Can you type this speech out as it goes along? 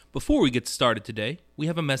Before we get started today, we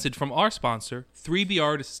have a message from our sponsor,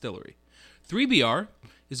 3BR Distillery. 3BR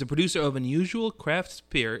is a producer of unusual craft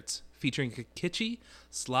spirits featuring a kitschy,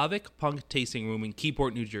 Slavic punk tasting room in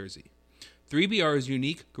Keyport, New Jersey. 3BR's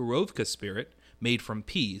unique Gorovka spirit, made from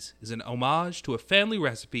peas, is an homage to a family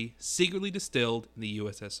recipe secretly distilled in the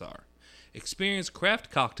USSR. Experience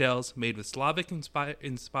craft cocktails made with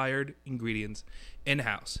Slavic-inspired ingredients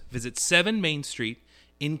in-house. Visit 7 Main Street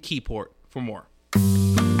in Keyport for more.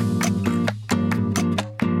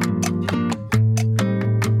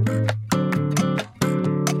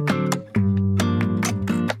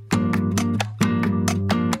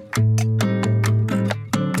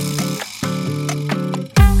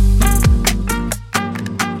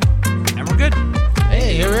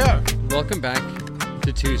 Welcome back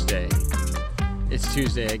to Tuesday. It's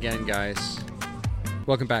Tuesday again, guys.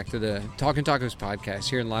 Welcome back to the Talkin' Tacos podcast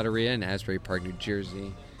here in Lotteria in Asbury Park, New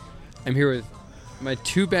Jersey. I'm here with my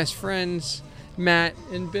two best friends, Matt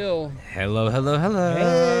and Bill. Hello.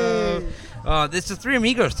 Hey. This is Three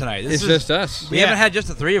Amigos tonight. It's just us. We haven't had just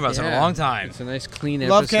the three of us in a long time. It's a nice, clean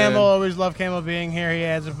Love episode. Campbell, always love Campbell being here. He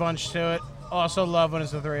adds a bunch to it. Also love when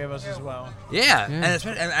it's the three of us as well. Yeah.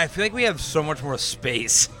 And I feel like we have so much more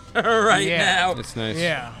space right now. It's nice.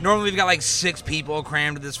 Yeah. Normally we've got like 6 people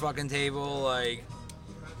crammed at this fucking table.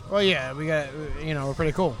 Well, yeah, we got, we're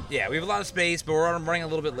pretty cool. Yeah, we have a lot of space, but we're running a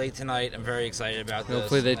little bit late tonight. I'm very excited about this.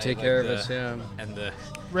 Hopefully they take care of us, yeah. And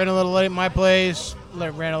Ran a little late at my place.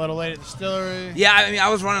 Ran a little late at the distillery. Yeah, I mean, I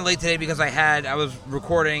was running late today because we were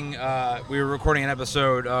recording an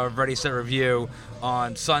episode of Ready, Set, Review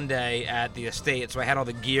on Sunday at the estate, so I had all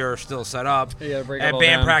the gear still set up. You gotta break I it had all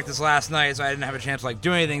band down. practice last night, so I didn't have a chance to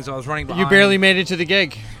do anything, so I was running behind. You barely made it to the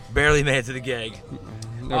gig. Barely made it to the gig.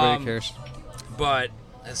 Nobody cares.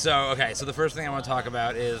 So the first thing I want to talk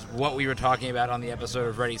about is what we were talking about on the episode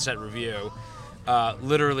of Ready, Set, Review.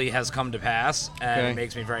 Literally has come to pass, and it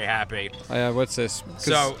makes me very happy. What's this?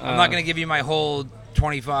 So I'm not going to give you my whole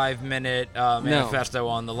 25-minute manifesto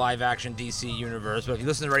on the live-action DC universe, but if you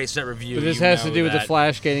listen to Ready, Set, Review, But this has to do with the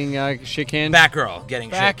Flash getting shit canned? Batgirl getting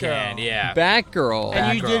shit Batgirl. canned, yeah. Batgirl.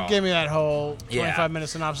 And you Batgirl. did give me that whole 25-minute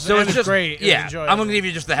synopsis. So and it's it's just great. It was Yeah, enjoyable. I'm going to give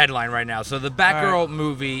you just the headline right now. So the Batgirl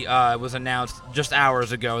movie was announced just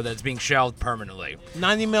hours ago that it's being shelved permanently.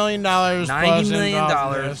 $90 million. $90 million.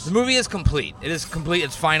 Plus The movie is complete. It is complete.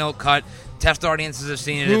 It's final cut. Test audiences have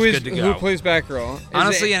seen it. Who It's good to go. Who plays Batgirl?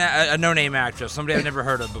 Honestly, a no-name actress, somebody I've never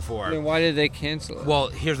heard of before. Then why did they cancel it? Well,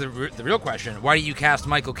 here's the real question. Why do you cast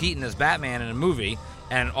Michael Keaton as Batman in a movie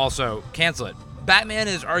and also cancel it? Batman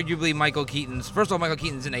is arguably Michael Keaton's... First of all, Michael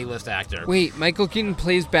Keaton's an A-list actor. Wait, Michael Keaton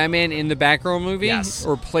plays Batman in the Batgirl movie? Yes.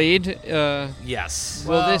 Or played? Yes.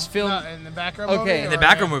 Will this film... No, in the Batgirl movie? Okay. In the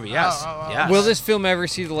Batgirl movie, yes. Yes. Will this film ever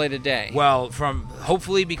see the light of day? Well,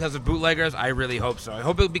 hopefully because of bootleggers, I really hope so. I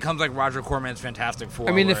hope it becomes like Roger Corman's Fantastic Four.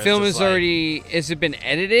 I mean, the where it's film just is already... Has it been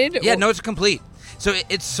edited? Yeah, Or- no, it's complete. So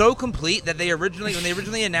it's so complete that when they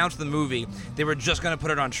originally announced the movie, they were just going to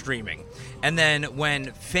put it on streaming. And then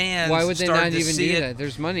when fans Why would they started not to even see do it, that?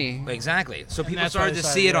 There's money. Exactly. So people that's why started they to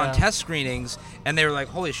decided, see it on yeah. test screenings, and they were like,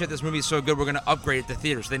 holy shit, this movie's so good, we're going to upgrade it to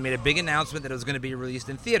theaters. So they made a big announcement that it was going to be released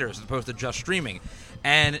in theaters as opposed to just streaming.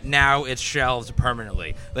 And now it's shelved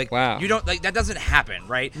permanently. Wow. You don't, that doesn't happen,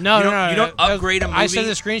 right? No, you no, don't, no. You don't upgrade a movie. I sent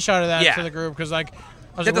a screenshot of that Yeah. to the group because, I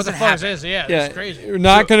was That like, what the doesn't fuck is happen. this? Yeah, Yeah, it's crazy.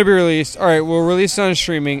 not going to be released. All right, we'll release it on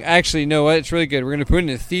streaming. Actually, you know what? It's really good. We're going to put it in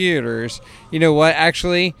the theaters. You know what?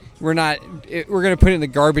 Actually, we're not. We're going to put it in the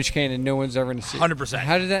garbage can, and no one's ever going to see it. 100%.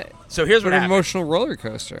 How did that? So here's what an happened. emotional roller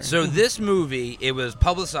coaster. So this movie, it was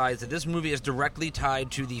publicized that this movie is directly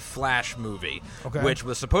tied to the Flash movie, which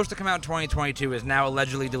was supposed to come out in 2022, is now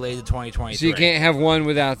allegedly delayed to 2023. So you can't have one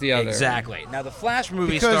without the other. Exactly. Now the Flash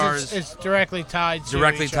movie Because stars it's directly tied to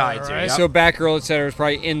Directly each tied other, to, right? yep. So Batgirl, etc., is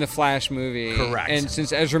probably in the Flash movie. Correct. And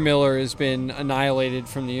since Ezra Miller has been annihilated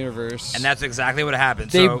from the universe, and that's exactly what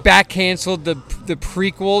happened. they So back canceled the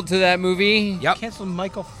prequel to that movie. yep. Canceled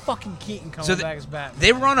Michael fucking Keaton coming So back as Batman.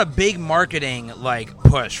 They were on a big marketing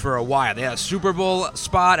push for a while. They had a Super Bowl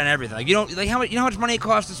spot and everything. How much money it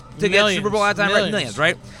costs to get Millions. Super Bowl ad time? Right, Millions. millions,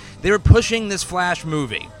 right? They were pushing this Flash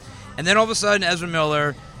movie, and then all of a sudden Ezra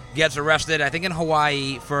Miller gets arrested. I think in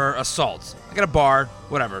Hawaii for assault. Like at a bar,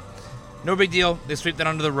 whatever. No big deal. They sweep that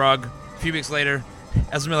under the rug. A few weeks later,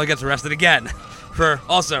 Ezra Miller gets arrested again for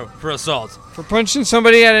assault. For punching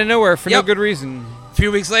somebody out of nowhere for no Yep. good reason. A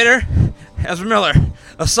few weeks later, Ezra Miller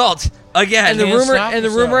assault again. And the Can't rumor, stop and the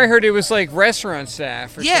himself. rumor I heard it was like restaurant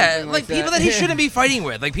staff. Or Yeah, something like people that he shouldn't be fighting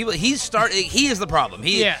with. Like people, he is the problem.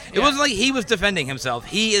 It wasn't like he was defending himself.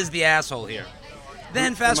 He is the asshole here.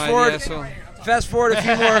 Then fast Am I the forward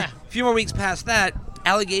asshole? a few more weeks past that,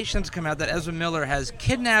 allegations come out that Ezra Miller has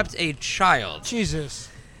kidnapped a child. Jesus.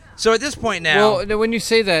 So at this point now, Well, when you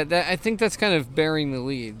say that, I think that's kind of bearing the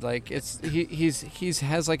lead. Like he's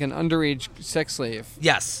has like an underage sex slave.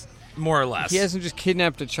 yes, more or less. He hasn't just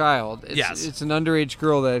kidnapped a child. Yes. It's an underage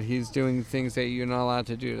girl that he's doing things that you're not allowed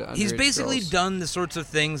to do to underage He's basically girls. done the sorts of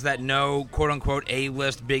things that no quote-unquote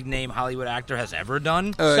A-list big-name Hollywood actor has ever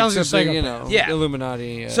done. Sounds like Except, a you psychopath. know, Yeah.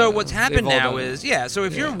 Illuminati. So what's happened they've all now done is, it. so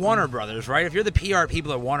if you're Yeah. Warner Brothers, right? If you're the PR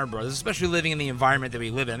people at Warner Brothers, especially living in the environment that we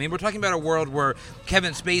live in. I mean, we're talking about a world where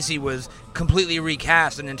Kevin Spacey was completely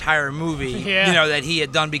recast an entire movie, Yeah. that he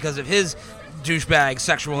had done because of his douchebag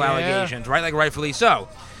sexual Yeah. allegations, right? Like rightfully so.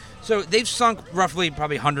 So they've sunk roughly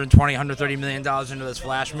probably $120, $130 million into this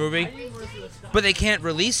Flash movie, but they can't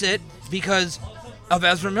release it because of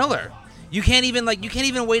Ezra Miller. You can't even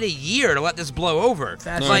wait a year to let this blow over.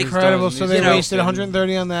 That's No, he's incredible. done. So He's they done. wasted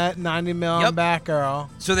 130 on that, 90 mil on Yep. Batgirl.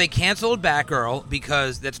 So they canceled Batgirl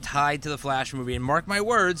because that's tied to the Flash movie. And mark my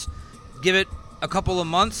words, give it a couple of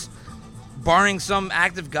months, barring some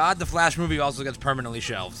act of God, the Flash movie also gets permanently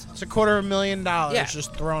shelved. It's $250,000 Yeah.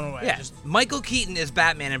 just thrown away. Yeah, Just, Michael Keaton is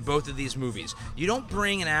Batman in both of these movies. You don't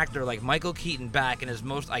bring an actor like Michael Keaton back in his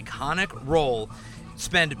most iconic role,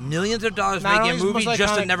 spend millions of dollars Not making only a his movie most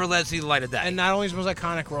just to iconic- never let it see the light of day. and not only his most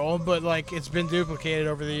iconic role, but like it's been duplicated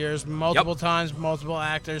over the years multiple times, multiple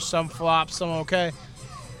actors, some flops, some okay.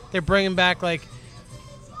 They're bringing back like,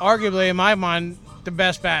 arguably in my mind, the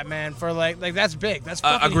best Batman for like that's big. That's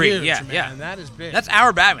fucking agreed. huge, Yeah, man. yeah. That is big. That's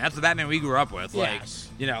our Batman. That's the Batman we grew up with. Yes.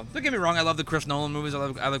 Like, don't get me wrong. I love the Chris Nolan movies. I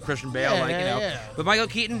love Christian Bale. Yeah, yeah. But Michael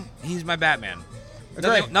Keaton, he's my Batman.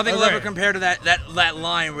 Agreed. Nothing will Agreed. ever compare to that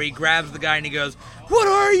line where he grabs the guy and he goes, "What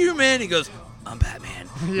are you, man?" He goes, "I'm Batman."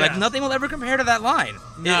 Yeah. Like nothing will ever compare to that line.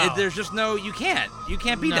 No. There's just no. You can't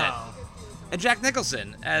beat No. that. And Jack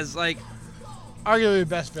Nicholson as like. Arguably the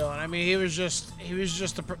best villain. I mean, he was just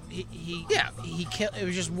Yeah. he killed. It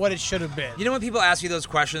was just what it should have been. You know when people ask you those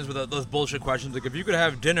questions, with those bullshit questions, like if you could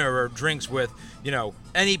have dinner or drinks with,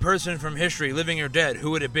 any person from history, living or dead, who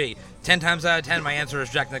would it be? 10 times out of 10, my answer is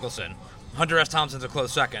Jack Nicholson. Hunter S. Thompson's a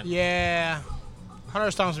close second. Yeah, Hunter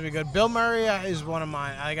S. Thompson would be good. Bill Murray is one of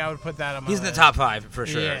mine. I would put that on my He's in the list. top 5 for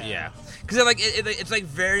sure. Yeah. Yeah, because it's like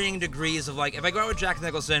varying degrees of like if I go out with Jack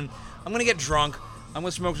Nicholson, I'm gonna get drunk. I'm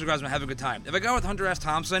gonna smoke cigars. I'm gonna have a good time. If I go with Hunter S.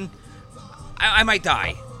 Thompson, I might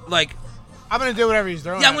die. Like, I'm gonna do whatever he's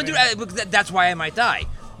throwing. yeah, I'm at gonna me. do. That's why I might die.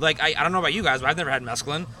 Like, I don't know about you guys, but I've never had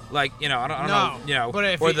mescaline. Like, I don't know. But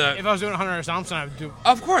if I was doing Hunter S. Thompson, I would do.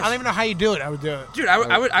 Of course, I don't even know how you do it. I would do it. dude. I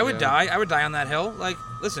would Yeah. die. I would die on that hill. Like,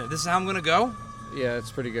 listen, this is how I'm gonna go. Yeah, it's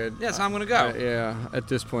pretty good. Yeah, that's how I'm gonna go. Yeah, at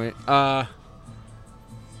this point.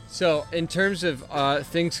 So in terms of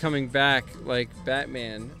things coming back, like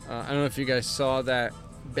Batman, I don't know if you guys saw that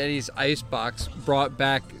Betty's Icebox brought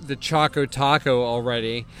back the Choco Taco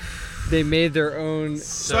already. They made their own.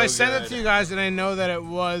 So I sent it to you guys, and I know that it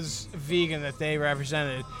was vegan that they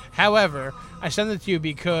represented. However, I sent it to you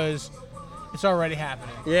because it's already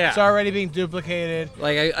happening. Yeah. It's already being duplicated.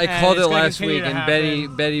 Like I And called it's it gonna last continue week, to and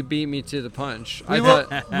happen. Betty beat me to the punch. We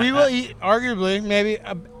will eat, arguably, maybe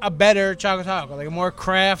a better Choco Taco, like a more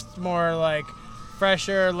craft, more like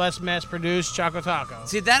fresher, less mass-produced Choco Taco.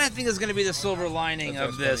 See, that I think is gonna be the silver lining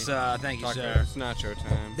of this. Thank you, sir. It's nacho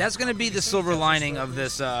time. That's going to be the silver lining of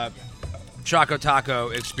this Choco Taco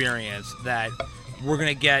experience, that we're going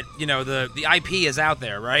to get, the IP is out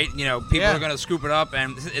there, right? People Yeah. are going to scoop it up,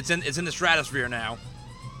 and it's in the stratosphere now.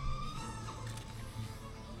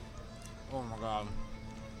 Oh, my God.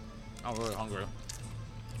 I'm really hungry.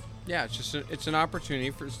 Yeah, it's an opportunity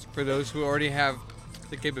for those who already have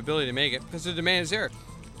the capability to make it, because the demand is there.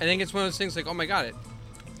 I think it's one of those things like, oh my God,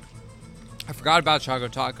 I forgot about Choco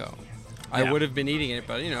Taco. I Yeah. would have been eating it,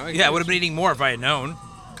 but Yeah, I would have been eating more if I had known.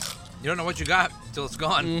 You don't know what you got until it's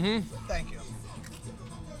gone. Mm-hmm. Thank you.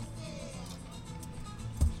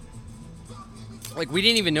 Like, we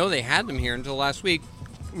didn't even know they had them here until last week.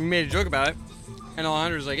 We made a joke about it, and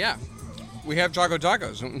Alejandro's like, yeah, we have Choco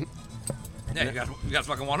Tacos. Yeah, you guys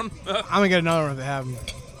fucking want them? I'm gonna get another one if they have them.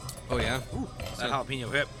 Oh, yeah? That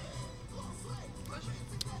jalapeno hip.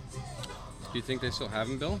 Do you think they still have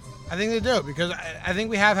them, Bill? I think they do because I think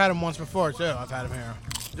we have had them once before too. I've had them here.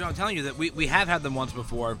 Dude, I'm telling you that we have had them once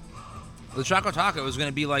before. The Choco Taco is going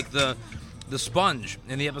to be like the sponge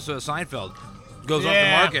in the episode of Seinfeld. Goes off the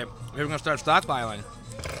Yeah. market. We're going to start stockpiling.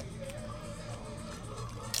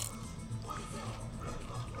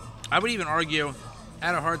 I would even argue, I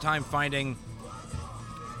had a hard time finding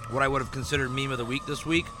what I would have considered meme of the week this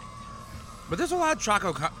week. But there's a lot of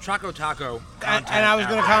Choco Taco content. And I was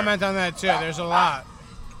going out to there. comment on that too. There's a lot.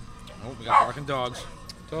 Oh, we got barking dogs.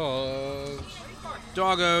 Dogs.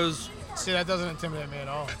 Doggos. See, that doesn't intimidate me at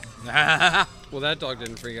all. Well, that dog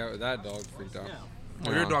didn't freak out. That dog freaked out.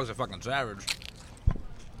 Well, your dog's a fucking savage.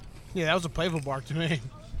 Yeah, that was a playful bark to me.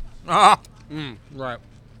 Ah. Right.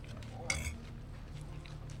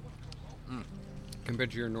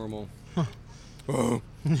 Compared to your normal. Oh.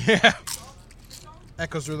 Yeah.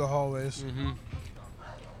 Echoes through the hallways.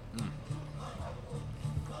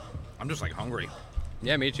 I'm just like hungry.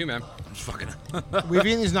 Yeah, me too, man. I'm just fucking. We've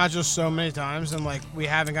eaten these nachos so many times, and like we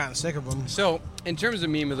haven't gotten sick of them. So, in terms of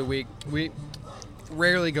meme of the week, we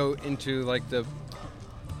rarely go into like the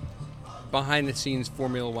behind the scenes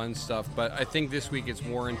Formula One stuff, but I think this week it's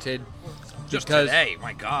warranted. Just because, today,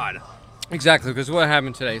 my God. Exactly, because what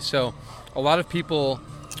happened today. So, a lot of people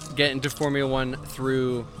get into Formula One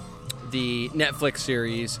through the Netflix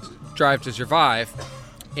series Drive to Survive,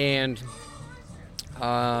 and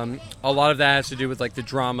a lot of that has to do with like the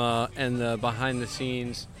drama and the behind the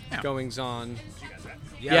scenes goings on.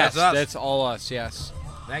 Yeah, Yes, that's us. that's all us. Yes.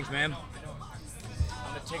 Thanks, man.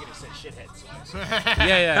 I'm the ticket that said shitheads.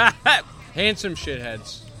 Yeah. Handsome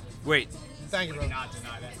shitheads. Wait, Thank you, bro. Not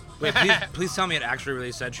deny that. wait. Please tell me it actually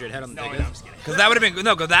really said shithead on the No, ticket. no, I'm just kidding. Because that would have been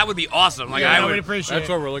no. Because that would be awesome. Like Yeah, I no, would. we'd appreciate That's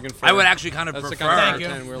it. what we're looking for. I would actually kind of That's the prefer kind of Thank you.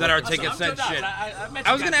 content we're that our looking ticket I'm said Joe Dobbs. shit. I met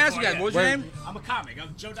I was you gonna ask you before, guys, what was Wait. your name? I'm a comic.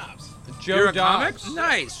 I'm Joe Dobbs. for. You're Joe a comic? Dobbs.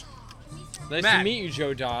 Nice. Nice Matt. to meet you,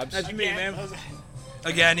 Joe Dobbs. Nice to meet you, man. How's it-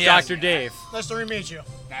 Again, yes. Dr. Dave. Nice to meet you.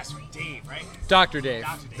 That's right, Dave, right? Dr. Dave.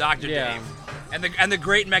 Dr. Dave. Dr. Yeah. Dave. And the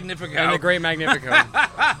great Magnifico. And the great Magnifico.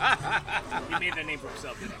 He made that name for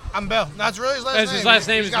himself, didn't he? I'm Bill. That's really his last That's name. his last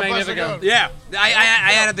name He's is got busted Magnifico. out. Yeah,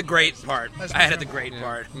 I added the great part. That's I added the fine. great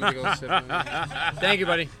part. I'm gonna go sip on it. Thank you,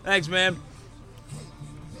 buddy. Thanks, man.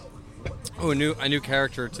 Oh, a new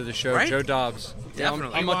character to the show, Right? Joe Dobbs. Yeah,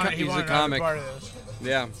 Definitely. He he's wanted a to have comic. part of this.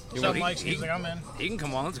 Yeah. Some he- likes, he- he's like, I'm in. He can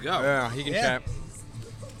come on. Let's go. Yeah, he can Yeah. chat.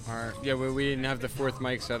 All right. Yeah, we didn't have the fourth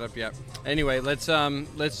mic set up yet. Anyway, let's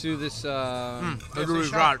do this Maybe we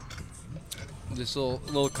shot. got. this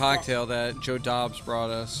little cocktail that Joe Dobbs brought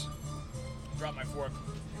us. Drop my fork.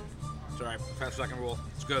 It's all right. Fast second rule.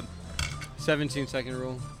 It's good. 17-second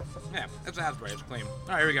rule. Yeah, it's a half spray. It's clean. All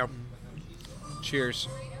right, here we go. Cheers.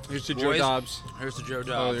 Here's to Joe Boys. Dobbs. Here's the Joe Oh,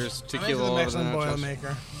 Dobbs. there's I'm tequila into the all over Michelin the nachos.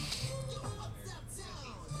 Boilermaker.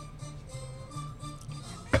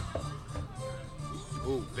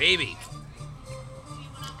 Ooh, baby.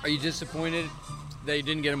 Are you disappointed that you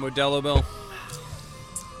didn't get a Modelo bill?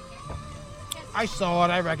 I saw it.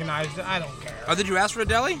 I recognized it. I don't care. Oh, did you ask for a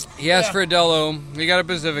deli? He asked Yeah. for a Delo. We got a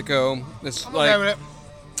Pacifico. It's I'm like okay with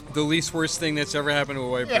it. the least worst thing that's ever happened to a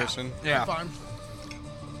white Yeah. person. Yeah. Fine.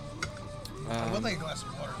 I would like a glass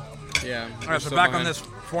of water, though. Yeah. All right, so back on this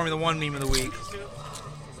Formula One meme of the week.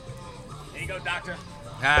 There you go, doctor.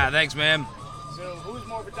 Ah, thanks, man. So who's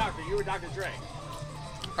more of a doctor, you or Dr. Dre?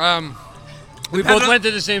 We Depends both on- went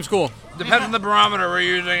to the same school. Depends on the barometer we're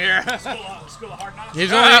using here. School of Hard Knocks?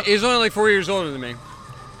 He's only like 4 years older than me.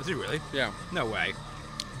 Is he really? Yeah. No way.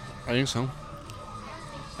 I think so.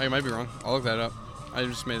 I might be wrong. I'll look that up. I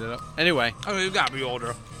just made it up. Anyway, Oh, you got to be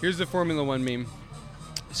older. here's the Formula One meme.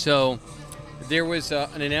 So, there was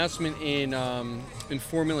an announcement in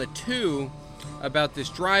Formula 2 about this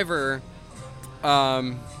driver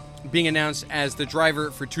being announced as the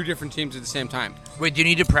driver for two different teams at the same time. Wait, do you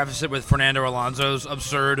need to preface it with Fernando Alonso's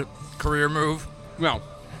absurd career move? No.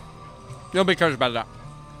 Nobody cares about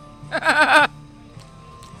that.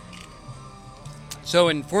 So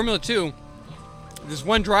in Formula 2, this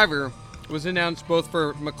one driver was announced both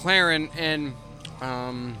for McLaren and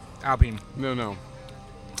Alpine. no.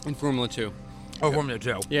 In Formula 2. Oh, Formula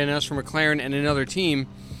 2. Yeah, announced for McLaren and another team.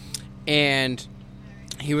 And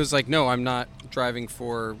he was like, no, I'm not driving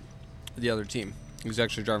for the other team. He was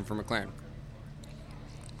actually driving for McLaren.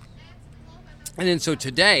 And then so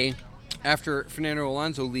today, after Fernando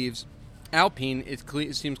Alonso leaves Alpine, it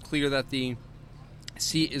seems clear that the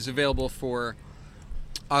seat is available for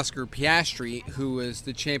Oscar Piastri, who is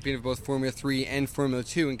the champion of both Formula 3 and Formula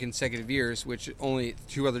 2 in consecutive years, which only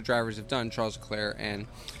two other drivers have done, Charles Leclerc and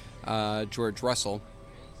George Russell,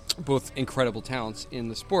 both incredible talents in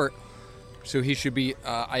the sport. So he should be,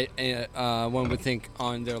 one would think,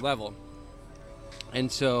 on their level. And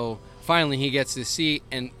so finally he gets the seat,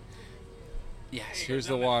 and yes, here's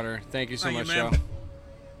the water. Thank you so Thank you, much, ma'am. Joe.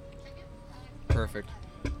 Perfect.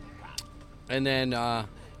 And then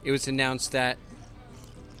it was announced that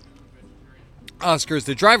Oscar is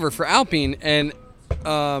the driver for Alpine, and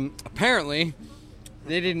apparently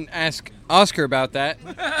they didn't ask Oscar about that,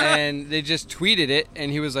 and they just tweeted it,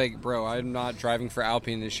 and he was like, bro, I'm not driving for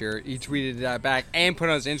Alpine this year. He tweeted that back and put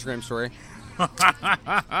it on his Instagram story.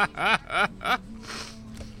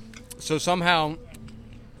 So somehow,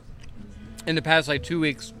 in the past 2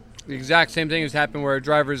 weeks, The exact same thing has happened where a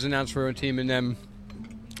driver's announced for a team and then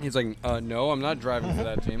he's like, no, I'm not driving for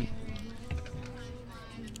that team.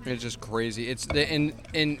 It's just crazy. It's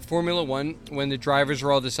in Formula One, when the drivers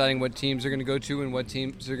are all deciding what teams they're going to go to and what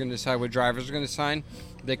teams they're going to decide what drivers are going to sign,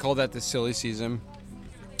 they call that the silly season.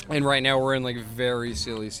 And right now we're in like very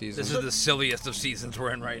silly season. This is the silliest of seasons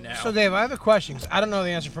we're in right now. So, Dave, I have a question 'cause I don't know the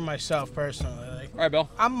answer for myself personally. Like, All right, Bill.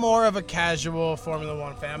 I'm more of a casual Formula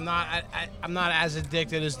One fan. I'm not as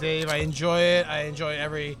addicted as Dave. I enjoy it. I enjoy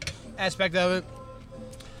every aspect of it.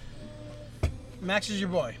 Max is your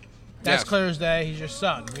boy. That's Yes. clear as day. He's your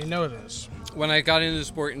son. We know this. When I got into the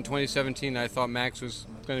sport in 2017, I thought Max was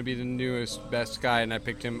going to be the newest, best guy, and I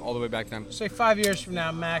picked him all the way back then. Say 5 years from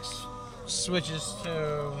now, Max switches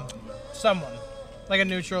to someone, like a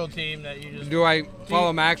neutral team that you just. Do I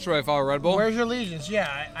follow Max or do I follow Red Bull? Where's your allegiance?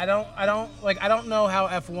 Yeah, I don't know how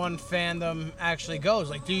F1 fandom actually goes.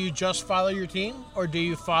 Like, do you just follow your team or do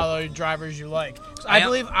you follow drivers you like? 'Cause I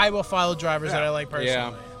believe I will follow drivers that I like personally.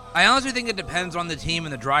 Yeah. I honestly think it depends on the team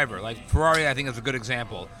and the driver. Like Ferrari, I think is a good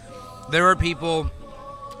example. There are people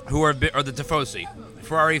who are the Tifosi,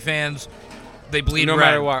 Ferrari fans. They bleed No red,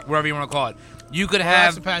 matter what. whatever you want to call it. You could Well, have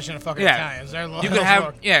that's the passionate fucking yeah. Italians. They're You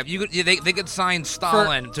could have they could sign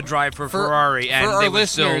Stalin to drive for Ferrari, and for our they would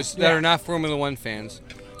listeners still. that are not Formula One fans,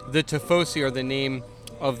 the Tifosi are the name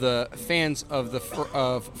of the fans of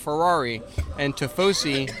of Ferrari, and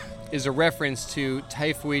Tifosi is a reference to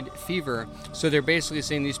typhoid fever. So they're basically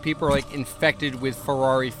saying these people are like infected with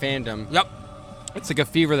Ferrari fandom. Yep. It's like a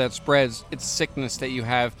fever that spreads. It's sickness that you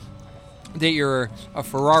have. That you're a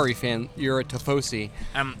Ferrari fan, you're a Tifosi.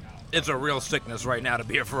 It's a real sickness right now to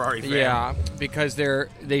be a Ferrari fan. Yeah, because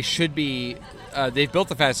they should be. They've built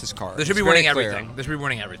the fastest car. They should be It's very winning clear. everything. They should be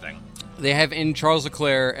winning everything. They have in Charles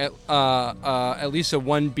Leclerc at least a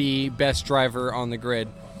 1B best driver on the grid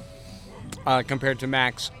compared to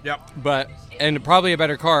Max. Yep. And probably a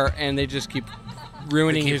better car, and they just keep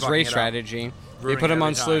ruining They keep his fucking race it up. strategy. They Ruining put him every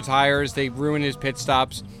on slow time. tires. They ruin his pit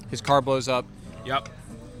stops. His car blows up. Yep.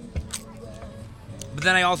 But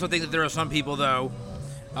then I also think that there are some people, though.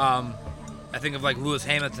 I think of like Lewis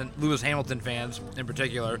Hamilton fans in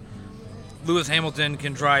particular. Lewis Hamilton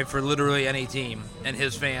can drive for literally any team, and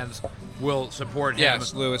his fans will support him.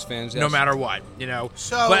 Yes, Lewis fans. Yes. No matter what, you know.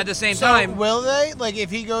 So, but at the same time, will they? Like, if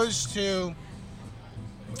he goes to.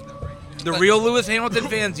 the real Lewis Hamilton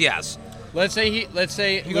fans, yes. Let's say He goes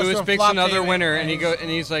Lewis to a picks flop another team winner, and and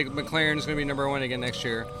he's like McLaren's going to be number one again next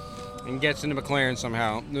year, and gets into McLaren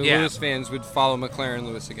somehow. The Yeah. Lewis fans would follow McLaren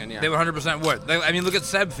Lewis again. Yeah. They 100% would. I mean, look at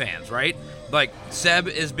Seb fans, right? Like, Seb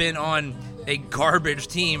has been on a garbage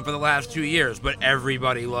team for the last 2 years, but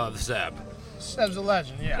everybody loves Seb. Seb's a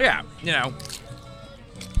legend, yeah. Yeah, you know.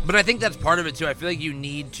 But I think that's part of it, too. I feel like you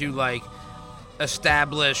need to, like,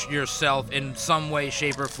 establish yourself in some way,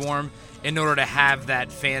 shape, or form in order to have that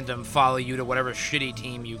fandom follow you to whatever shitty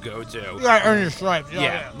team you go to. You gotta earn your stripes.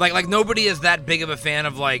 Yeah. Like nobody is that big of a fan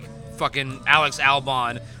of, like, fucking Alex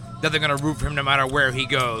Albon that they're going to root for him no matter where he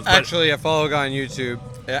goes. But Actually, I follow a guy on YouTube.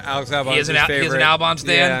 Alex Albon He is is his an favorite. Albon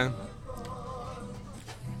stan? Yeah.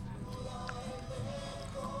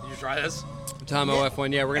 Did you try this? Tomo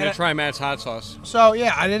F1. Yeah, we're gonna try Matt's hot sauce. So,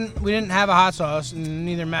 yeah, we didn't have a hot sauce, and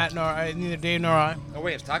neither Dave nor I. Oh,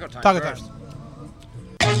 wait, it's taco time Taco first. time.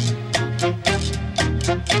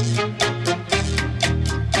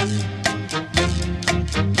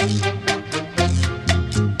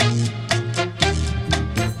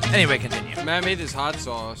 Anyway, continue. Matt made his hot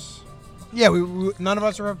sauce. Yeah, we none of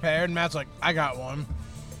us were prepared. And Matt's like, I got one.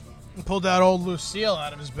 And pulled that old Lucille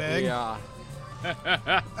out of his bag. Yeah.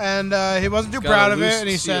 And he wasn't too Got proud a of it. loose And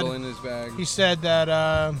he seal said in his bag.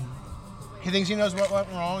 that he thinks he knows what went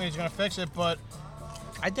wrong and he's going to fix it. But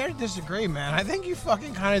I dare to disagree, man. I think you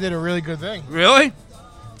fucking kind of did a really good thing. Really?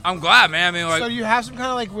 I'm glad, man. I mean, like, So you have some kind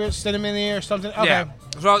of like weird cinnamon in or something? Okay. yeah.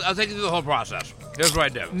 So I'll take you through the whole process. Here's what I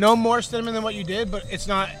do. No more cinnamon than what you did, but it's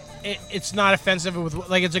not offensive with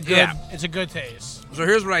like it's a good Yeah. it's a good taste. So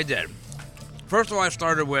here's what I did. First of all, I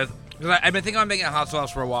started with, because I've been thinking about making a hot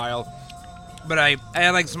sauce for a while, but I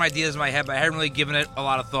had like some ideas in my head, but I hadn't really given it a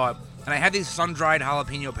lot of thought. And I had these sun-dried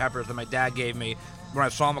jalapeno peppers that my dad gave me when I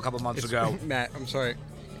saw him a couple months ago. Matt, I'm sorry.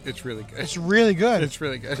 It's really good. It's really good. It's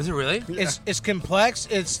really good. Is it really? It's complex.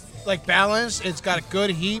 It's like balanced. It's got a good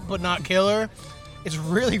heat, but not killer. It's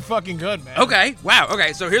really fucking good, man. Okay. Wow.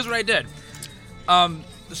 Okay. So here's what I did.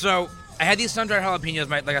 So I had these sun-dried jalapenos.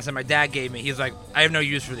 Like I said, my dad gave me. He's like, I have no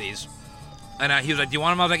use for these. And he was like, do you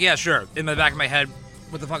want them? I was like, yeah, sure. In the back of my head,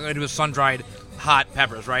 what the fuck am I gonna do with sun-dried hot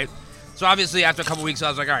peppers, right? So obviously, after a couple weeks, I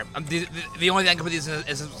was like, all right, the only thing I can put these in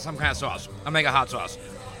is some kind of sauce. I'll make a hot sauce.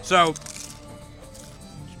 So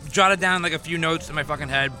jotted down like a few notes in my fucking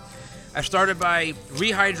head. I started by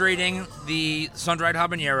rehydrating the sun-dried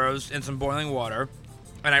habaneros in some boiling water,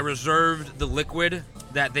 and I reserved the liquid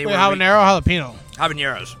that they Wait, were habanero or jalapeno?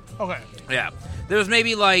 habaneros. Okay. Yeah, there was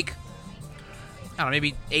maybe like I don't know,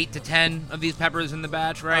 maybe 8 to 10 of these peppers in the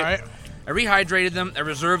batch, right? All right. I rehydrated them. I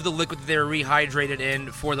reserved the liquid that they were rehydrated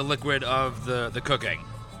in for the liquid of the cooking,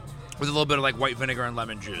 with a little bit of like white vinegar and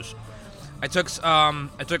lemon juice. I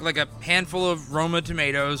took like a handful of Roma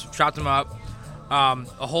tomatoes, chopped them up,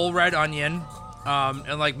 a whole red onion,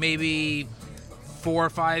 and like maybe 4,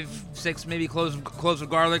 5, 6 maybe cloves of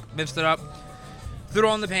garlic. Minced it up, threw it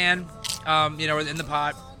all in the pan, in the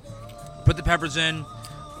pot. Put the peppers in,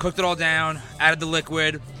 cooked it all down, added the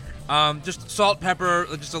liquid, just salt, pepper,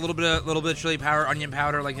 just a little bit of chili powder, onion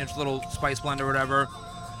powder, like just a little spice blend or whatever.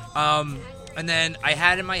 And then I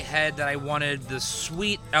had in my head that I wanted the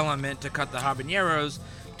sweet element to cut the habaneros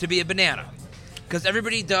to be a banana, because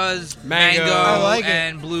everybody does mango I like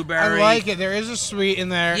and it. blueberry. I like it. There is a sweet in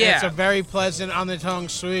there. Yeah. It's a very pleasant on the tongue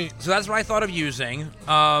sweet. So that's what I thought of using.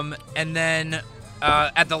 And then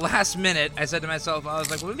at the last minute, I said to myself, I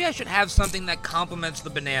was like, well, maybe I should have something that complements the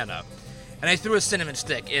banana. And I threw a cinnamon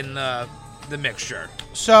stick in the mixture.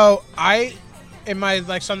 So in my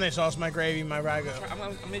like Sunday sauce, my gravy, my ragu, I'm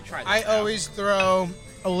going to try this I now. always throw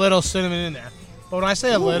a little cinnamon in there. But when I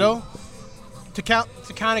say a little, to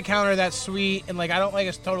kind of counter that sweet, and like I don't like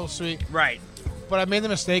a total sweet, Right. but I made the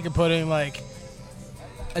mistake of putting like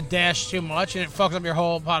a dash too much, and it fucks up your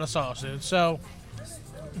whole pot of sauce, dude. So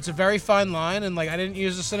it's a very fine line, and like I didn't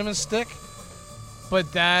use the cinnamon stick,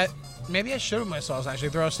 but that maybe I should with my sauce actually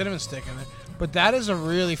throw a cinnamon stick in there. But that is a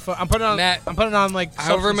really fun. I'm putting on like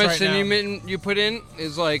However substance much right now. cinnamon you put in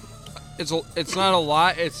is like, it's not a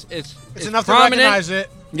lot. It's enough to prominent. recognize it,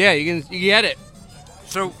 Yeah, you get it,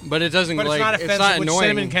 So, but it doesn't but like it's not offensive. it's not which annoying.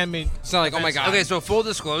 cinnamon can be. It's not like, oh my god. okay, so full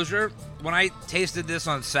disclosure, when I tasted this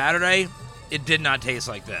on Saturday, it did not taste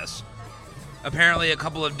like this. Apparently, a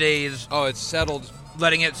couple of days Oh, it's settled.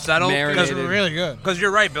 letting it settle. Marinated. It's really good. Because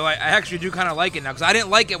you're right, Bill. I actually do kind of like it now. Because I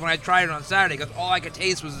didn't like it when I tried it on Saturday. Because all I could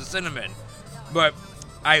taste was the cinnamon. But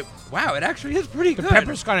wow, it actually is pretty The good.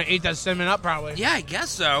 peppers kind of ate that cinnamon up, probably. Yeah, I guess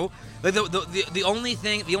so. Like the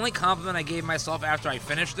only compliment I gave myself after I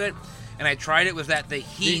finished it, and I tried it, was that the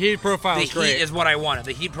heat profile the is great. heat is what I wanted.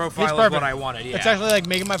 The heat profile It's is perfect. what I wanted. Yeah. It's actually like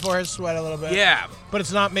making my forehead sweat a little bit. yeah. But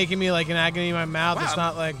it's not making me like an agony in my mouth. Wow, It's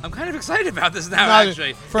not like I'm kind of excited about this now. No,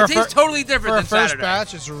 Actually, for it a tastes totally different for a than first Saturday.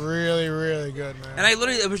 batch. It's really, really good, man. And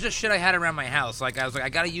it was just shit I had around my house. Like I was like, I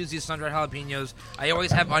gotta use these sun-dried jalapenos. I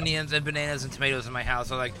always have onions and bananas and tomatoes in my house.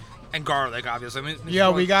 So like, and garlic, obviously. I mean, Yeah,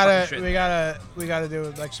 just we fucking gotta shit.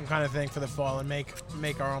 do like some kind of thing for the fall and make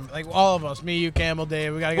our own, like all of us, me, you, Campbell,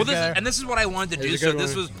 Dave. We gotta get Well, together. this is what I wanted to do. It's a So good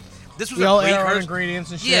this one. was we a all add our own precursor.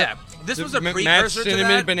 ingredients and shit. Yeah, this was a Matt's precursor to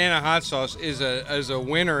cinnamon that. banana hot sauce is a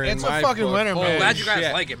winner in It's a my fucking book. winner, man. Holy I'm glad you guys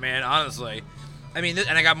shit. like it, man. Honestly, I mean,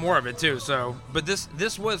 and I got more of it too. So, but this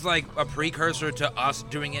was like a precursor to us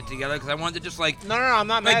doing it together, because I wanted to just like No, I'm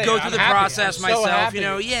not mad like at go you. through I'm the happy. process I'm myself. So happy. You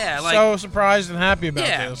know, yeah, like so surprised and happy about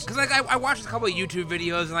yeah, this. because like I watched a couple of YouTube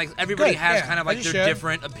videos, and like everybody Good, has yeah, kind of like as their you should.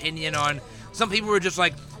 different opinion on. Some people were just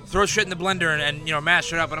like throw shit in the blender and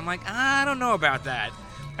mash it up, and I'm like, I don't know about that.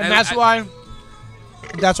 And that's why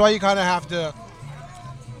you kind of have to.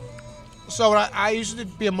 So when I used to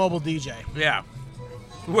be a mobile DJ. Yeah.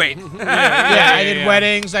 Wait. Yeah, I did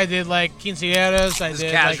weddings. I did like quinceañeras. I Just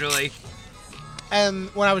did like, casually. and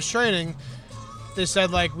when I was training, they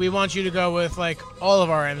said like we want you to go with like all of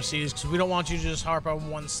our MCs because we don't want you to just harp on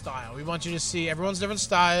one style. We want you to see everyone's different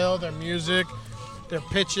style, their music, their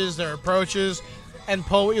pitches, their approaches, and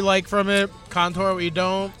pull what you like from it, contour what you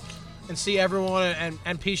don't, and see everyone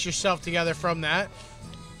and piece yourself together from that.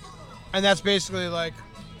 And that's basically like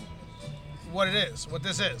what it is, what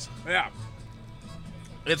this is. Yeah.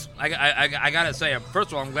 It's I gotta say, first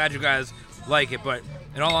of all, I'm glad you guys like it, but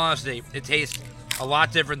in all honesty, it tastes a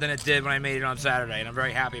lot different than it did when I made it on Saturday, and I'm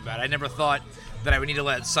very happy about it. I never thought that I would need to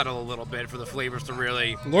let it settle a little bit for the flavors to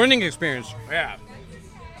really. Learning experience. Yeah.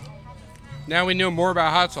 Now we know more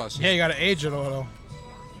about hot sauces. Yeah, you gotta age it a little.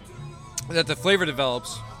 That the flavor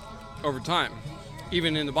develops over time,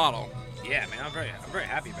 even in the bottle. Yeah, man, I'm very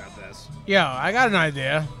happy about this. Yo, I got an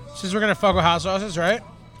idea. Since we're gonna fuck with hot sauces, right?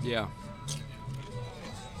 Yeah.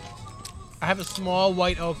 I have a small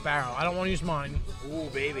white oak barrel. I don't want to use mine, Ooh,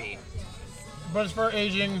 baby. but it's for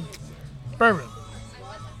aging bourbon.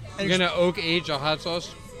 And You're gonna oak age a hot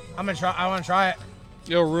sauce. I'm gonna try. I want to try it.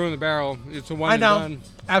 It'll ruin the barrel. It's a one I and know. done.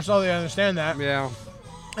 Absolutely understand that. Yeah.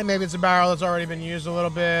 And maybe it's a barrel that's already been used a little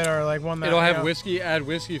bit, or like one that It'll you have know, whiskey. Add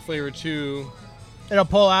whiskey flavor too. It'll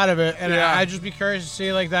pull out of it, and Yeah. I'd just be curious to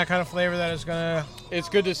see like that kind of flavor that is gonna. It's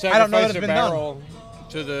good to I don't know sacrifice that a it's been done. barrel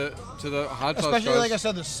to the hot sauce Especially, bars. like I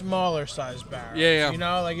said, the smaller size barrels. Yeah. You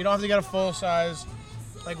know, like you don't have to get a full size,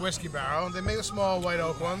 like whiskey barrel. They make the small white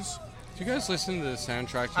oak ones. Do you guys listen to the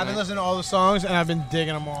soundtrack tonight? I've been listening to all the songs and I've been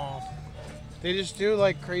digging them all. They just do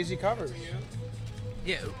like crazy covers.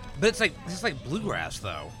 Yeah, but it's like bluegrass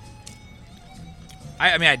though.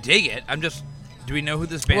 I mean, I dig it. I'm just. Do we know who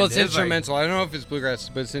this band Well, is? it's instrumental. I don't know if it's bluegrass,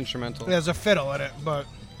 but it's instrumental. There's a fiddle in it, but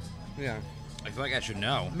Yeah. I feel like I should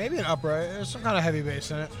know. maybe an upright. There's some kind of heavy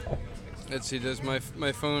bass in it. Let's see. Does my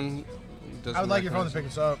phone? Doesn't I would like your phone to recognize pick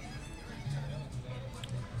this up.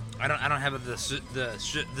 I don't have the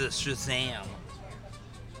Shazam.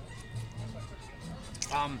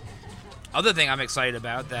 Other thing I'm excited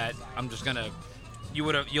about that I'm just gonna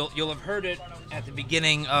you'll have heard it at the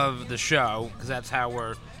beginning of the show because that's how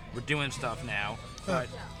we're doing stuff now. But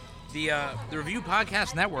the Review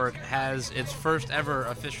Podcast Network has its first ever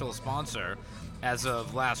official sponsor as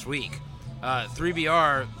of last week.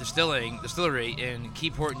 3BR Distillery in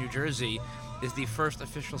Keyport, New Jersey, is the first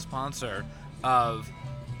official sponsor of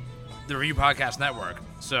the Review Podcast Network.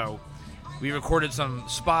 So we recorded some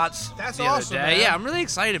spots That's the awesome, other day. man. Yeah, I'm really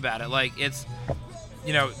excited about it. Like it's,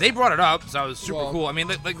 they brought it up, so it was super Well- cool. I mean,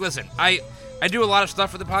 like listen, I do a lot of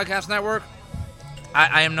stuff for the podcast network.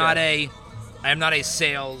 I am not a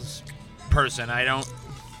sales person. I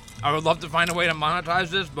would love to find a way to monetize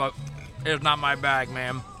this, but it's not my bag,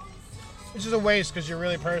 man. Which is a waste because you're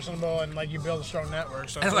really personable and like you build a strong network.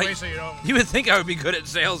 So it's And, a like, waste that you don't. You would think I would be good at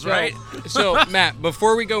sales, right? So, Matt,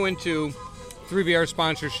 before we go into 3BR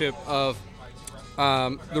sponsorship of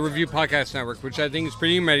the Review Podcast Network, which I think is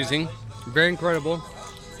pretty amazing, very incredible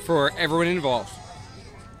for everyone involved.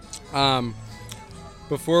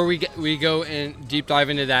 Before we go and deep dive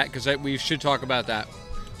into that, because we should talk about that,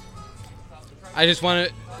 I just want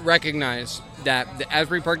to recognize that the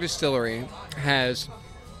Asbury Park Distillery has,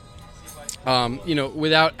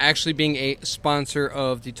 without actually being a sponsor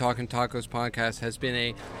of the Talkin' Tacos podcast, has been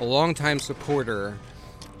a longtime supporter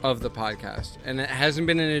of the podcast. And it hasn't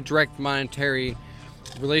been in a direct monetary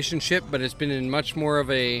relationship, but it's been in much more of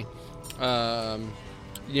a,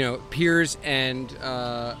 peers and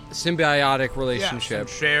symbiotic relationship.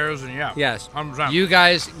 Shares and yeah. Yes. 100%. You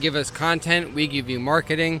guys give us content, we give you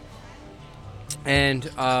marketing, and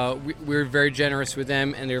we're very generous with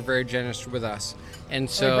them, and they're very generous with us. And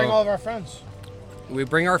So we so bring all of our friends. we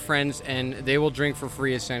bring our friends, and they will drink for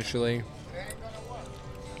free, essentially.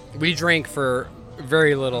 We drink for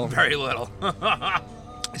very little. Very little.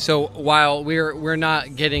 So while we're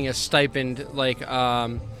not getting a stipend like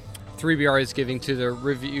 3BR is giving to the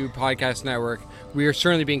Review Podcast Network, we are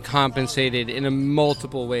certainly being compensated in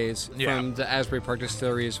multiple ways Yeah. from the Asbury Park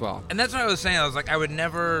Distillery as well. And that's what I was saying. I was like, it would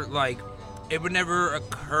never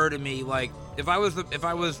occur to me, like, if I was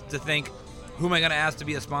to think, who am I going to ask to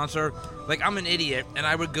be a sponsor? Like, I'm an idiot, and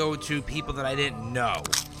I would go to people that I didn't know.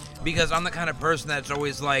 Because I'm the kind of person that's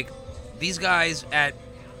always like, these guys at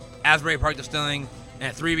Asbury Park Distilling, and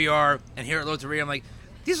at 3BR, and here at Loteria, I'm like,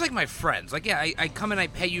 these are like my friends. Like, yeah, I come and I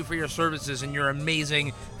pay you for your services and your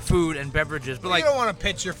amazing food and beverages, but like, you don't want to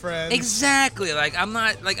pitch your friends. exactly, like, I'm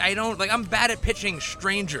not, like, I'm bad at pitching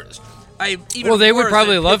strangers. Well, they would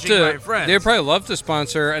probably love to. to. They'd probably love to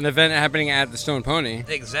sponsor an event happening at the Stone Pony,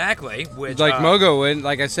 Exactly. Which, like Mogo would.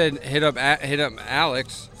 Like I said, hit up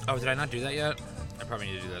Alex. Oh, did I not do that yet? I probably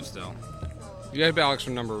need to do that still. You hit up Alex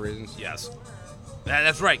for a number of reasons. Yes.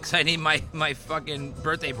 That's right, because I need my fucking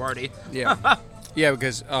birthday party. Yeah, yeah,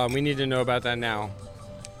 because we need to know about that now.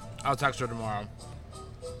 I'll text her tomorrow.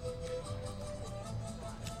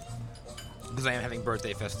 Because I am having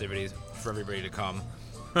birthday festivities for everybody to come.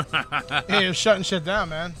 Hey, you're shutting shit down,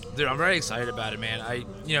 man. Dude, I'm very excited about it, man.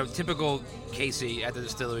 Typical Casey at the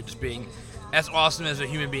distillery, just being as awesome as a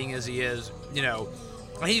human being as he is,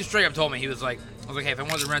 and he straight up told me, I was like, hey, if I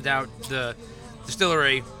wanted to rent out the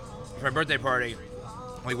distillery for my birthday party,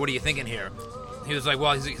 like, what are you thinking here? He was like,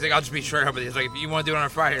 well, he's like, I'll just be straight up with you. He's like, if you want to do it on a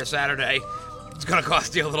Friday or Saturday, it's going to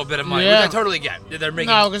cost you a little bit of money, Yeah. which I totally get. They're making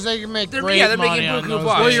No, because they can make They're- great yeah, they're money making on buku those.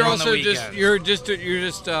 bucks. Well, you're on the also weekends. you're just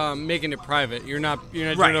making it private. You're not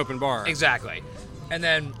doing Right. an open bar. Exactly. And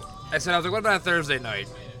then I said, I was like, what about a Thursday night?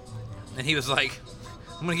 And he was like,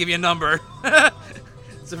 I'm going to give you a number.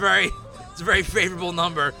 It's a very favorable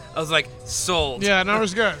number. I was like, sold. Yeah,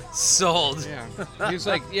 number's good. Sold. Yeah, he was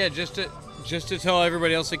like, yeah, just to tell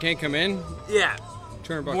everybody else that can't come in, Yeah.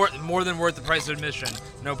 $200. More than worth the price of admission.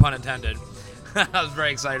 No pun intended. I was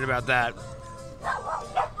very excited about that.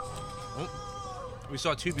 Oh, we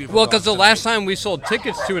saw two beautiful Well, because dogs the last tonight. time we sold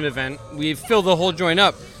tickets to an event, we filled the whole joint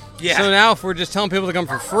up. Yeah. So now if we're just telling people to come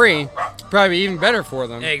for free, probably even better for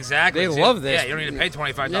them. Exactly. They See, love this. Yeah, you don't need to pay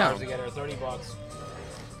 $25 Yeah. to get her. $30.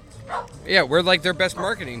 Yeah, we're like their best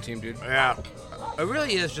marketing team, dude. Yeah. It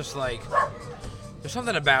really is just like, there's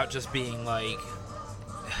something about just being like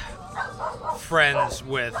friends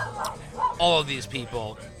with all of these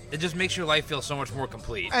people. It just makes your life feel so much more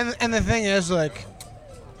complete. And the thing is, like,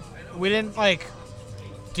 we didn't like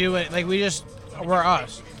do it. Like, we're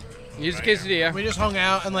us. Use the quesadilla. We just hung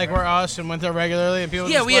out and like we're us and went there regularly and people.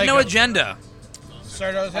 Yeah, just we had like no us. agenda.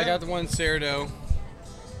 Sardo's I here? got the one sourdough.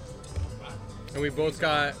 And we both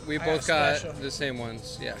got got special. the same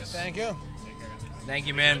ones. Yes. Thank you. Thank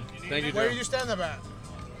you, man. Thank you, Where Joe. are you standing at?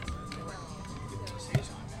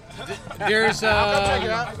 There's I'll check it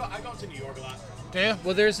I out. go to New York a lot. Do you?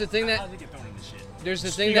 well, there's the thing I that don't get thrown in this shit. there's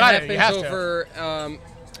the thing You that got it, you happens have to. over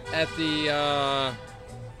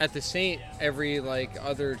at the Saint every like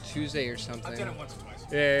other Tuesday or something. I've done it once or twice.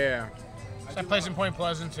 Yeah. That place in Point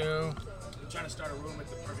Pleasant too. I'm trying to start a room at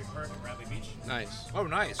the Perfect Perk in Bradley Beach. Nice. Oh,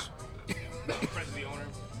 nice. I'm friends with the owner.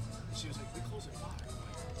 She was like, we close at 5.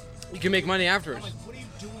 You can make money I'm afterwards. like, what are you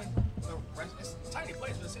doing? It's a tiny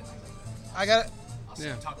place, but it's in. I got I'll sit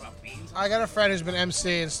Yeah. and talk about beans. I got a friend who's been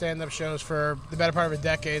MC and stand-up shows for the better part of a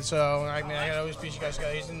decade. So I mean, I gotta always beat you guys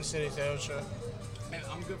together. He's in the city too. So. And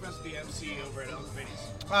I'm good friends with the MC over at Uncle Vinny's.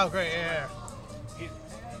 Oh, great! Yeah.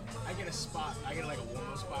 I get a spot. I get like a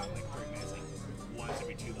warm-up spot in like 30 minutes, like once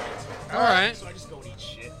every 2 months. All right. So I just go and eat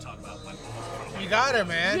shit, talk about my You got her,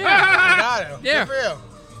 man. Yeah. You got her. Yeah. Good for you.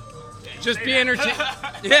 Just be entertaining.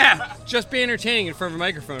 Yeah. Just be entertaining in front of a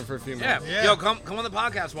microphone for a few Yeah. minutes. Yeah. Yo, come on the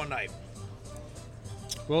podcast one night.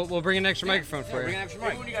 We'll bring an extra microphone for Bring you. an extra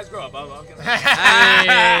Maybe mic. when you guys grow up, I'll get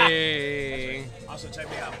Hey. Also, check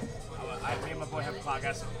me out. Me and my boy have a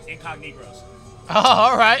podcast, Incognegros. Oh,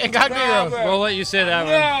 all right. Incognito. We'll let you say that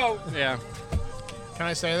one. Yeah. Can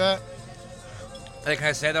I say that? Hey, can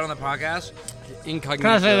I say that on the podcast? Incognito.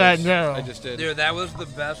 Can I say that? No. I just did. Dude, that was the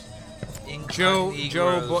best. Joe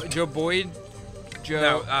Incognegros. Boyd. Joe.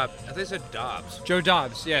 No, I think they said Dobbs. Joe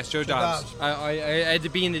Dobbs. Yes, Joe Dobbs. Dobbs. I had the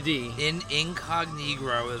B and the D.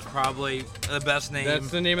 Incognegro is probably the best name.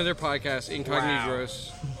 That's the name of their podcast,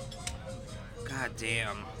 Incognegros. God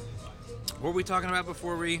damn. What were we talking about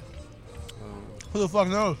before we? Who the fuck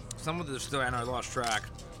knows? Someone with the story, I lost track.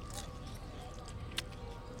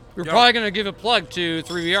 We're Yo. probably gonna give a plug to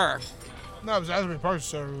 3VR. No, it was Asbury Park,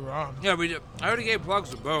 so we were on. Yeah, we did. I already gave plugs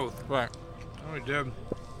to both. What? I already did.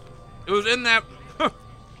 It was in that.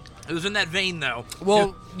 It was in that vein, though.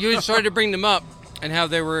 Well, you started to bring them up and how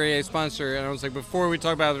they were a sponsor, and I was like, before we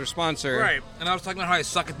talk about their sponsor, Right. And I was talking about how I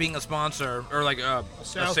suck at being a sponsor or like a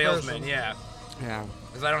salesperson. salesman. Yeah. Yeah.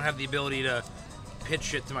 Because I don't have the ability to pitch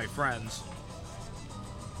shit to my friends.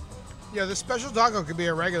 Yeah, the special taco could be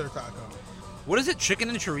a regular taco. What is it? Chicken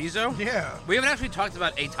and chorizo? Yeah. We haven't actually talked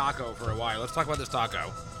about a taco for a while. Let's talk about this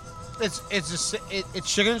taco. It's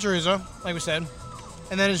chicken and chorizo, like we said,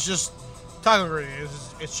 and then it's just taco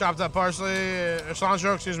ingredients. It's chopped up parsley,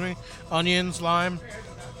 cilantro, excuse me, onions, lime.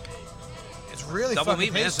 It's really Double fucking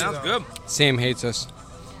meat, man. tasty, Sounds though. good. Sam hates us.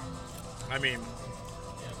 I mean,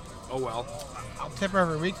 oh well. I'll tip her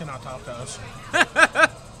every week to not tacos.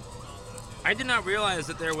 I did not realize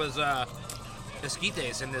that there was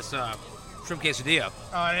esquites in this shrimp quesadilla.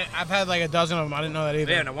 Oh, I've had like a dozen of them. I didn't know that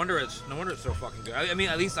either. Man, no wonder it's so fucking good. I mean,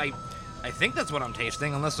 at least I think that's what I'm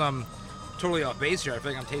tasting, unless I'm totally off base here. I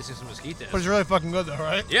feel like I'm tasting some esquites. But it's really fucking good though,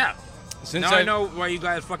 right? Yeah. Since Now I know why you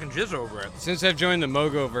guys fucking jizz over it. Since I've joined the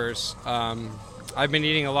Mogoverse, I've been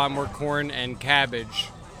eating a lot more corn and cabbage.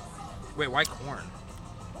 Wait, why corn?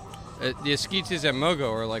 The esquites at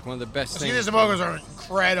Mogo are like one of the best things. Esquites and mogas are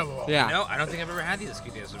incredible. Yeah. No, I don't think I've ever had these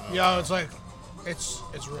esquites. Yo, it's like, it's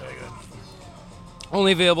really good.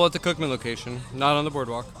 Only available at the Cookman location, not on the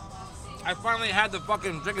boardwalk. I finally had the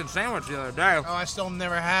fucking chicken sandwich the other day. Oh, I still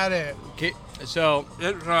never had it. Okay, so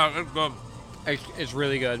It's good. it's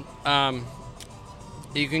really good.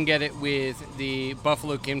 You can get it with the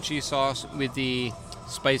buffalo kimchi sauce with the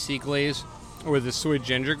spicy glaze or the soy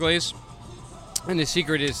ginger glaze. And the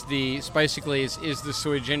secret is the spicy glaze is the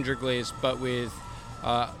soy ginger glaze, but with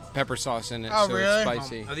pepper sauce in it, Oh, so really? it's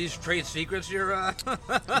spicy. Are these trade secrets you're?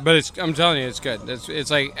 But I'm telling you, it's good.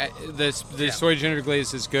 It's like the Yeah. soy ginger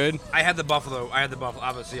glaze is good. I had the buffalo.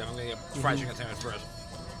 Obviously, I'm gonna get fried chicken sandwich first.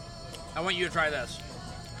 I want you to try this.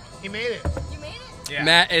 He made it. You made it? Yeah.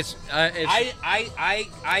 Matt, it's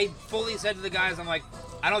I fully said to the guys, I'm like,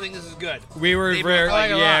 I don't think this is good. we were They very both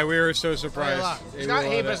like it a yeah lot. we were so Right, a surprised. lot. It's We got loved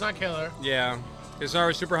heat, but it. it's not killer. Yeah, it's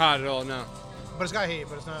not super hot at all. No. But it's got heat,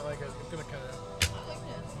 but it's not like it's gonna kill it.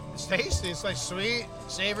 It's tasty. It's like sweet,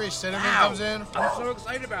 savory, cinnamon Wow. comes in. I'm so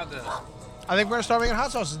excited about this. I think we're gonna start making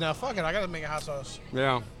hot sauces now. Fuck it, I gotta make a hot sauce.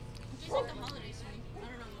 Yeah. It's like the holiday sweet. I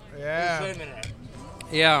don't know. Yeah. Cinnamon in it.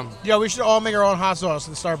 Yeah. Yo, we should all make our own hot sauce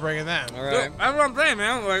and start bringing that. All right. That's what I'm saying,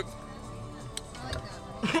 man. Like,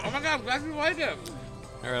 oh my god, I'm glad you like it.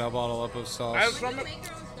 All right, I'll bottle up of sauce. I have When some. you make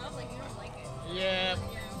your own stuff, like, you don't like it. Yeah,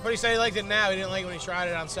 but he said he liked it now. He didn't like it when he tried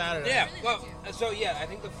it on Saturday. Yeah, well, so yeah, I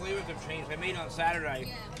think the flavors have changed. I made it on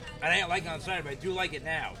Saturday, and I didn't like it on Saturday, but I do like it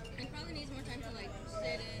now. It probably needs more time to, like,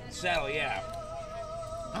 sit in. Settle, yeah.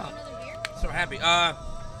 Another beer? So happy.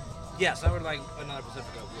 Yes, I would like another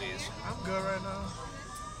Pacifico, please. I'm good right now.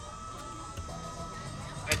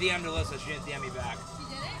 I DM'd Alyssa, she didn't DM me back. You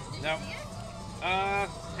did it? Did No. you see it?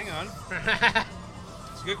 Hang on.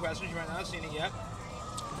 It's a good question. She might not have seen it yet.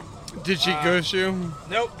 Did she ghost you?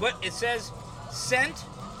 Nope, but it says sent.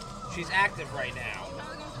 She's active right now.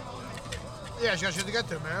 Probably going through all of it. Yeah, she got shit to get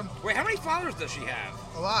to, man. Wait, how many followers does she have?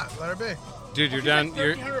 A lot. Let her be. Dude, you're She's got down.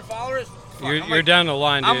 You're 1,300 followers. Fuck, I'm you're like- down the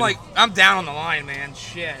line, dude. I'm down on the line, man.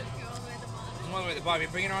 Shit. Go all the way at the bottom. I'm all the way to the bottom. You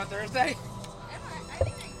bringing her on Thursday? I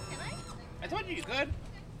think can I? I told you you could.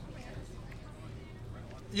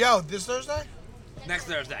 Yo, this Thursday? Next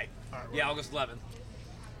Thursday. Yeah, August 11th.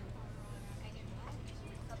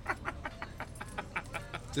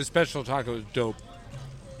 The special taco is dope.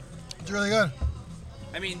 It's really good.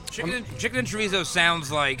 I mean, chicken and chorizo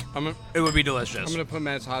sounds like I'm gonna, it would be delicious. I'm gonna put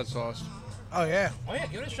Matt's hot sauce. Oh, yeah. Oh yeah,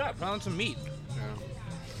 give it a shot. Put on some meat. Yeah.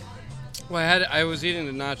 Well, I was eating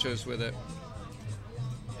the nachos with it.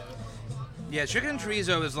 Yeah, chicken and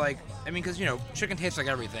chorizo is like, I mean, because, you know, chicken tastes like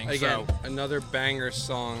everything. Again, So. another banger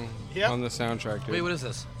song Yep. on the soundtrack, dude. Wait, what is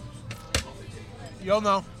this? You'll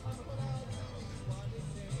know.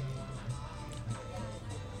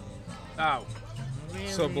 Oh.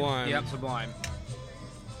 Sublime. Yep, Sublime.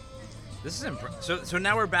 This is so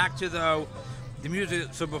now we're back to the music.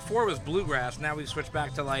 So before it was bluegrass. Now we switched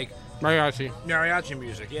back to like Mariachi. mariachi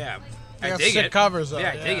music. Yeah, They I got dig sick it. covers, though.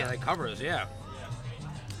 Yeah, I dig it. Like covers. Yeah.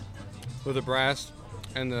 With the brass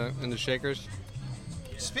and the shakers.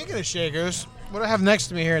 Speaking of shakers, what do I have next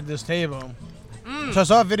to me here at this table? So I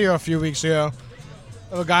saw a video a few weeks ago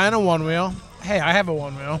of a guy on a one wheel. Hey, I have a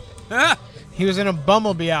one wheel. Ah! He was in a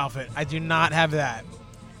Bumblebee outfit. I do not have that.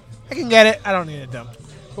 I can get it. I don't need it though.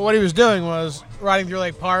 But what he was doing was riding through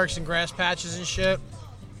like parks and grass patches and shit.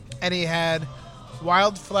 And he had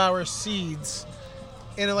wildflower seeds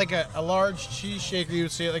in like a large cheese shaker you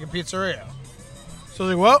would see at like a pizzeria. So I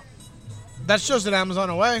was like, well, that's just an Amazon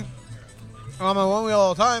away. I'm on my one wheel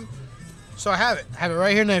all the time. So I have it. I have it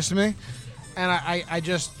right here next to me. And I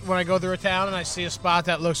just, when I go through a town and I see a spot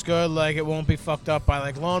that looks good, like it won't be fucked up by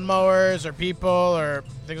like lawnmowers or people or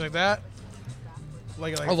things like that.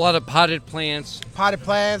 Like A lot of potted plants. potted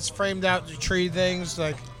plants, framed out tree things,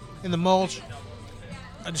 like in the mulch.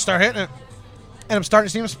 I just start hitting it. And I'm starting to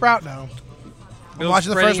see them sprout now. I'm watching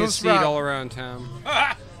the Spreading first one his seed sprout. all around town.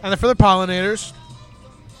 And they're for the pollinators.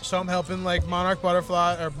 So I'm helping like monarch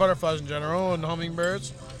butterfly or butterflies in general and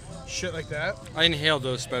hummingbirds. Shit like that. I inhaled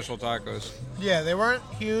those special tacos. Yeah, they weren't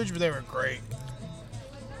huge, but they were great.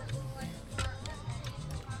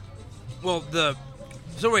 Well,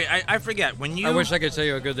 so wait, I forget when you. I wish I could tell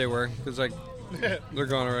you how good they were, because like they're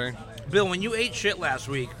gone already. Bill, when you ate shit last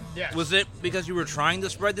week, Yes. was it because you were trying to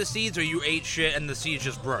spread the seeds, or you ate shit and the seeds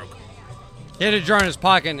just broke? He had a jar in his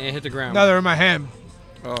pocket and it hit the ground. No, they were in my hand.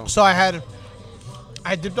 Oh. So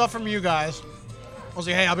I dipped off from you guys. I was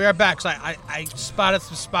like, hey, I'll be right back. Because I spotted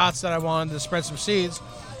some spots that I wanted to spread some seeds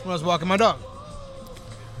when I was walking my dog.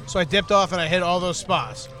 So I dipped off and I hit all those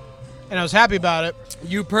spots. And I was happy about it.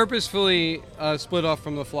 You purposefully split off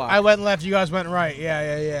from the flock. I went left, you guys went right.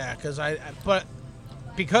 Yeah. But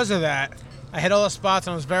because of that, I hit all the spots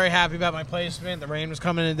and I was very happy about my placement. The rain was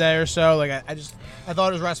coming in a day or so. Like I thought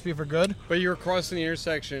it was a recipe for good. But you were crossing the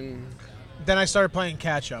intersection. Then I started playing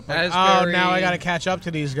catch up. Like, Asbury- now I got to catch up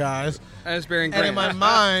to these guys. Asbury and And Grant. in my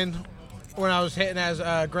mind, when I was hitting as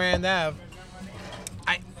Grand Ave,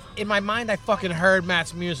 in my mind I fucking heard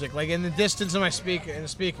Matt's music, like in the distance of my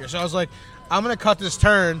speaker. So I was like, I'm gonna cut this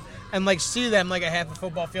turn and like see them like a half a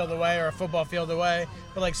football field away or a football field away,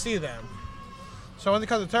 but like see them. So I went to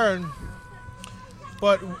cut the turn,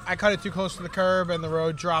 but I cut it too close to the curb and the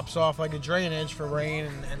road drops off like a drainage for rain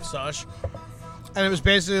and such. And it was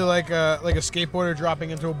basically like a skateboarder dropping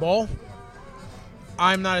into a bowl.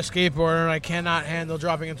 I'm not a skateboarder and I cannot handle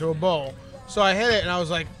dropping into a bowl. So I hit it and I was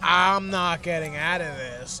like, I'm not getting out of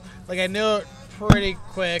this. Like I knew it pretty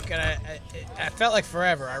quick and I felt like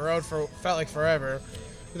forever. I rode felt like forever.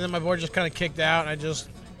 And then my board just kind of kicked out and I just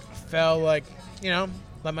fell like,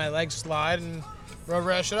 let my legs slide and rode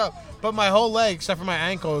right shit up. But my whole leg, except for my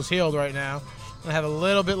ankle, is healed right now. And I have a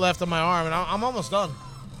little bit left on my arm and I'm almost done.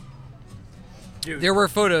 There were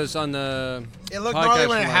photos on the It looked podcast gnarly when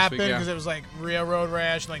from it last happened week, yeah. because it was like real road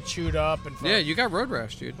rash and like chewed up and. Yeah, you got road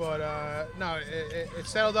rash, dude. But no, it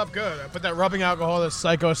settled up good. I put that rubbing alcohol that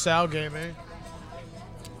Psycho Sal gave me.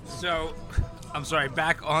 So, I'm sorry.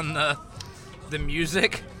 Back on the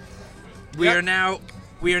music. We Yep. are now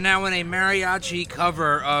in a mariachi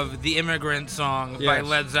cover of the Immigrant Song by Yes.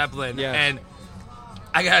 Led Zeppelin, Yes. and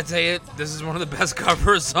I gotta tell you, this is one of the best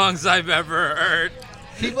cover songs I've ever heard.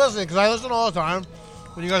 Keep listening because I listen all the time.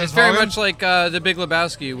 When you guys It's are very talking. much like The Big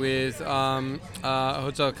Lebowski with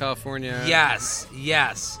Hotel California.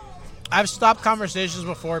 Yes. I've stopped conversations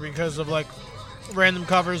before because of like random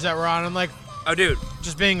covers that were on. I'm like Oh, dude,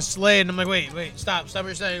 just being slayed. And I'm like, wait, stop what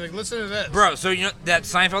you're saying. Like, listen to this, bro. So you know that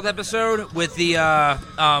Seinfeld episode with the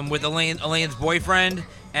with Elaine's boyfriend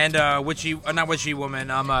and not witchy woman,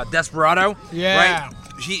 Desperado. Yeah. Right.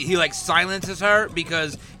 He like silences her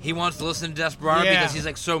because he wants to listen to Desperado Yeah. because he's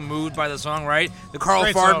like so moved by the song. Right. The Carl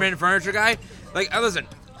Great Farman song. furniture guy. Like, listen,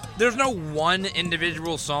 there's no one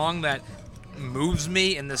individual song that moves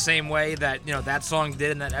me in the same way that that song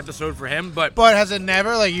did in that episode for him. But But you've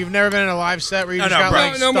never been in a live set where you No, just no, got bro.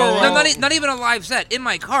 like No more stolen? No, not even a live set. In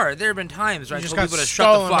my car, there have been times where I You just told got people to shut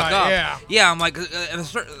the stolen fuck by up. it, Yeah, I'm like,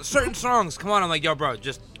 certain songs, come on, I'm like, yo, bro,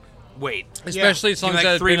 just wait. Especially Give songs me like that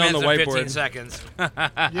have 3 been on minutes the and 15 whiteboard. seconds.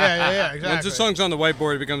 Yeah, exactly. Once the song's on the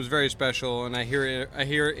whiteboard, it becomes very special, and I hear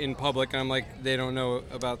it in public, and I'm like, they don't know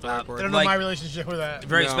about the I whiteboard. don't know like- my relationship with that.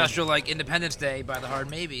 Very No. special, like Independence Day by the Hard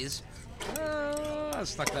Maybes. I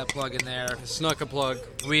stuck that plug in there. Snuck a plug.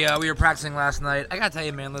 We were practicing last night. I gotta tell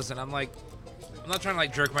you, man, listen, I'm not trying to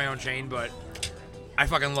like jerk my own chain, but I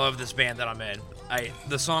fucking love this band that I'm in.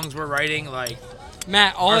 The songs we're writing, like,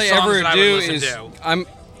 Matt, all Are I songs ever that I would do listen is to.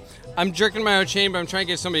 I'm jerking my own chain, but I'm trying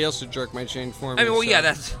to get somebody else to jerk my chain for me. I mean, well, so- yeah,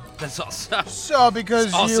 that's also. So, because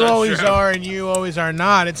It's you also always true. are and you always are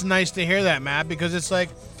not, it's nice to hear that, Matt, because it's like,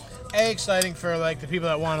 A, exciting for like the people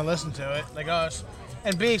that want to listen to it, like us,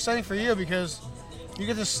 and B, exciting for you because you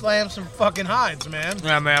get to slam some fucking hides, man.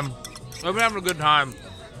 Yeah, man. We've been having a good time.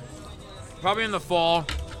 Probably in the fall,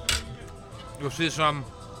 you'll see some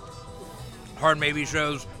Hard Maybe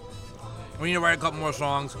shows. We need to write a couple more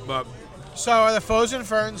songs, but So, are the Foes and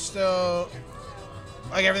Ferns still,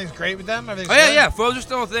 like, everything's great with them? Everything's oh yeah, good? yeah, Foes are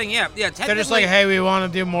still a thing. Yeah. Technically, They're just like, hey, we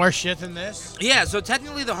want to do more shit than this. yeah. So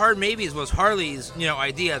technically, the Hard Maybes was Harley's,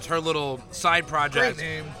 idea. It's her little side project. Great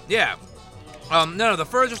name. Yeah. No, the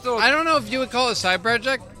Furs are still. I don't know if you would call it a side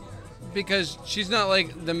project because she's not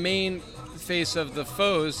like the main face of the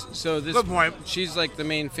Foes. So this Good point. she's like the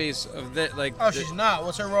main face of that. Like Oh, she's not.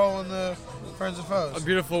 What's her role in the Friends and a Foes?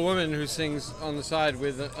 beautiful woman who sings on the side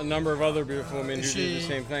with a number of other beautiful women who Is do the she-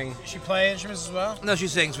 same thing. She play instruments as well? No, she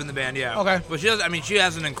sings from the band. Yeah. Okay. But she does. I mean, she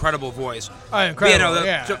has an incredible voice. Oh, But, incredible. the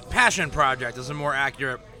yeah. so Passion Project is a more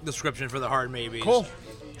accurate description for the Hard Maybes. Cool.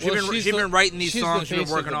 She's been writing these she's songs. the She's been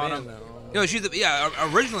face of working the on band, them. though. She's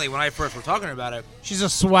originally when I first was talking about it. She's a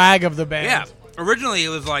swag of the band. Yeah. Originally, it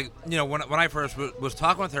was like when I first was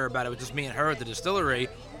talking with her about it, it was just me and her at the distillery,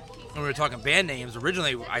 and we were talking band names.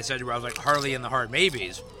 Originally, I said to her, I was like Harley and the Hard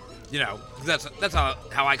Maybes. 'Cause that's how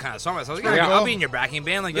I kind of saw myself. I was like, Yeah. I'll be in your backing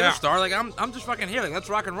band, like you're Yeah. a star. Like I'm just fucking here. Like let's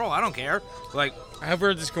rock and roll. I don't care. Like I have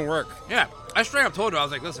heard this can work. yeah, I straight up told her I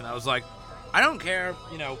was like, listen, I was like, I don't care.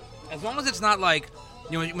 As long as it's not like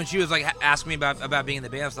when she was like asking me about being in the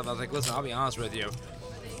band and stuff, I was like, listen, I'll be honest with you.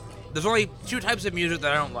 There's only 2 types of music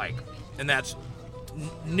that I don't like, and that's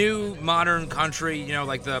new modern country.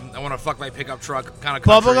 Like the I want to fuck my pickup truck kind of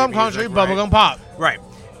Bubblegum country, right? bubblegum pop. Right.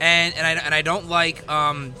 And I don't like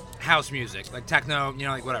house music, like techno,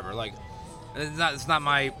 like whatever. Like it's not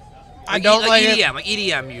my. I don't like it. EDM, like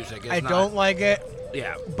EDM music. Is I not, don't like it,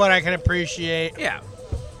 Yeah. but I can appreciate Yeah.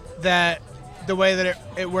 that the way that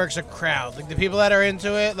it works a crowd. Like the people that are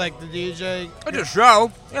into it, like the DJ. It's a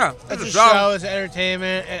show. Yeah. It's a show. It's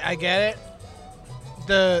entertainment. I get it.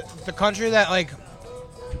 The country that like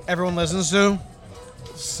everyone listens to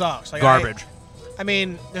sucks. Like Garbage. I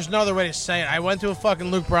mean, there's no other way to say it. I went to a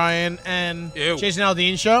fucking Luke Bryan and Ew. Jason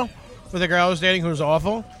Aldean show with a girl I was dating who was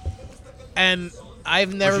awful, and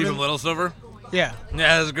I've never Was she been. from Little Silver? Yeah,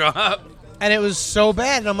 Yeah, let's grow up. and it was so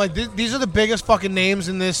bad. And I'm like, these are the biggest fucking names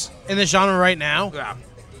in this genre right now. Yeah.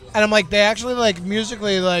 And I'm like, they actually like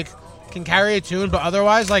musically like can carry a tune, but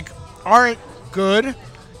otherwise like aren't good.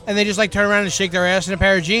 And they just like turn around and shake their ass in a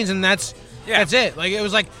pair of jeans, and that's it. Like it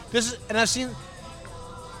was like this is, and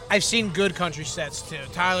I've seen good country sets too.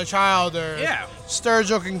 Tyler Child or Yeah.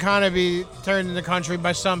 Sturgill can kind of be turned into country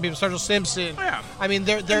by some people. Sturgill Simpson. Yeah. I mean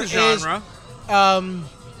there In the is genre.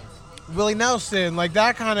 Willie Nelson, like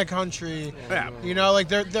that kind of country. Yeah. You know, like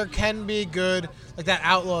there can be good, like that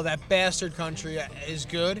outlaw, that bastard country is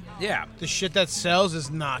good. Yeah. The shit that sells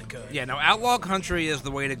is not good. Yeah, no, outlaw country is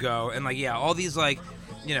the way to go. And, like, yeah, all these, like,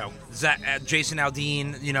 you know, Jason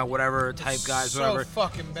Aldean, you know, whatever type guys, so whatever.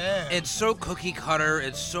 fucking bad. It's so cookie cutter.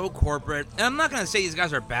 It's so corporate. And I'm not going to say these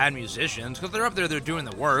guys are bad musicians because they're up there. They're doing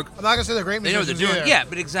the work. I'm not gonna say they're great They know what musicians. they're doing. either. Yeah,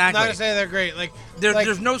 but I'm exactly. not gonna say they're great. Like,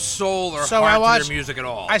 There's no soul or So I heart to watch- their music at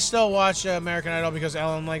all. I still watch American Idol because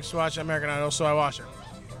Ellen likes to watch American Idol, so I watch it.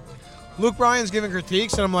 Luke Bryan's giving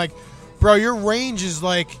critiques, and I'm like, bro, your range is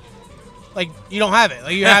like you don't have it.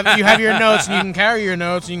 Like you have your notes, and you can carry your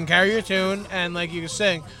notes, and you can carry your tune, and like you can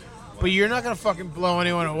sing, but you're not gonna fucking blow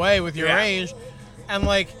anyone away with your Yeah. range, and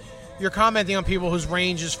like you're commenting on people whose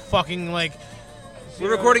range is fucking like. We're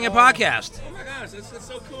recording a podcast. Oh my gosh, that's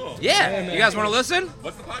so cool. Yeah, you guys want to listen?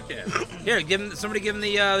 What's the podcast? Here, somebody give them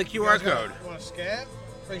the QR code. You want to scan?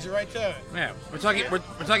 Brings you right to it. Yeah, we're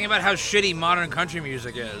talking about how shitty modern country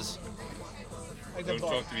music is. Like the Don't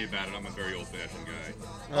ball. talk to me about it. I'm a very old-fashioned guy.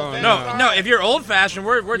 Oh, No, if you're old fashioned,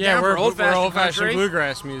 we're Yeah, down we're for old fashioned old-fashioned country.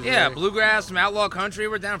 bluegrass music. Yeah, bluegrass, some outlaw country.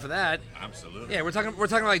 We're down for that. Absolutely. Yeah, we're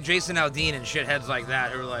talking like Jason Aldean and shitheads like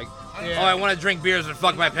that who are like, Yeah. oh, I want to drink beers and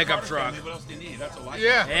fuck my pickup truck. What else do you need? That's all I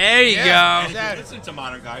Yeah. There you Yeah. go. Exactly. Listen to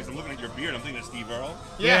modern guys. I'm looking at your beard. I'm thinking of Steve Earle.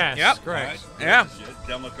 Yeah. Yes, Yep. correct. Right? Yeah. Shit.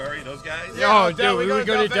 Del McCurry, those guys. Oh, dude, we would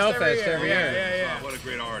go to Delfest every Yeah, year. yeah, yeah. Oh, what a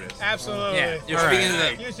great artist. Absolutely. Yeah, you're All speaking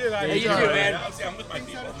right. to the. You too, guys. Hey, you too, man. See, I'm with my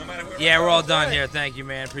people. No matter where. Yeah, we're all done here. Thank you,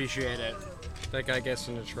 man. Appreciate it. That guy gets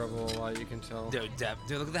into trouble a lot, you can tell. Dude,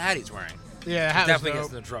 look at the hat he's wearing. Yeah, He that was definitely dope.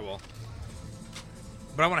 gets into trouble.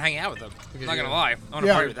 But I want to hang out with him. I'm not you- gonna lie. I want to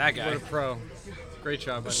Yeah. party with that guy. What a pro. Great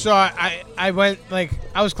job, buddy. So I went like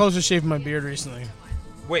I was close to shaving my beard recently.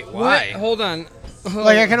 Wait, What? why? Hold on.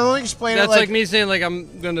 Like I can only explain That's it like me saying, like,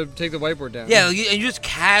 I'm going to take the whiteboard down. Yeah, and you just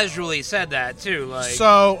casually said that too. Like,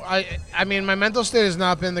 So I mean my mental state has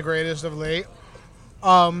not been the greatest of late.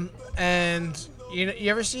 And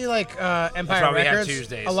you ever see like Empire why we have Records?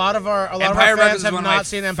 Tuesdays. A lot of our Empire fans Records is have one of my not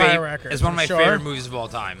seen Empire fav- Records. It's one of my for favorite sure. movies of all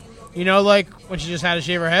time. You know, like when she just had to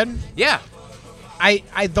shave her head. Yeah.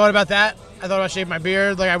 I thought about that. I thought about shaving my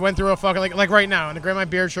beard. Like I went through a fucking like right now, and to grab my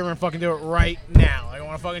beard trimmer and fucking do it right now. Like I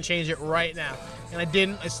want to fucking change it right now, and I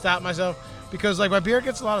didn't. I stopped myself because like my beard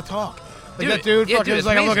gets a lot of talk. Like Dude, that dude yeah, fucking dude, was it's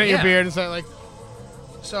like, I'm looking at amazing, your yeah. beard and so like.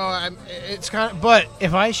 So it's kind of. But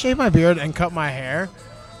if I shave my beard and cut my hair,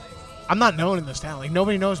 I'm not known in this town. Like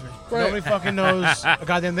nobody knows me. Right. Nobody fucking knows a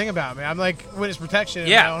goddamn thing about me. I'm like witness protection.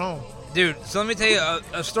 Yeah. In my own home. Dude, so let me tell you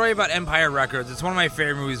a story about Empire Records. It's one of my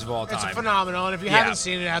favorite movies of all time. It's phenomenal, and if you Yeah. haven't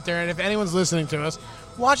seen it out there, and if anyone's listening to us,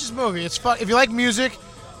 watch this movie. It's fun. If you like music,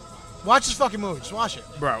 watch this fucking movie. Just watch it.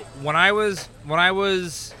 Bro, when I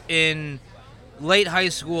was in late high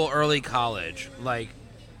school, early college, like,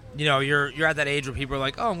 you know, you're at that age where people are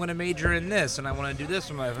like, oh, I'm going to major in this, and I want to do this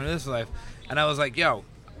in life and this life. And I was like, yo,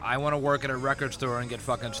 I want to work at a record store and get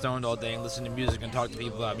fucking stoned all day and listen to music and talk to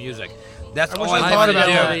people about music. That's all wish I I wanted thought to about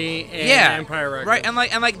do. that. Fidelity and Yeah, Empire Records. right. And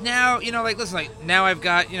like now, you know, like listen, like now I've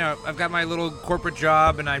got my little corporate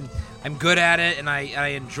job and I'm good at it and I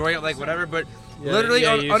enjoy it like whatever. But Yeah, literally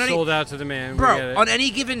yeah, on you any sold out to the man. We get bro, it. on any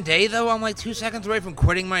given day though, I'm like 2 seconds away from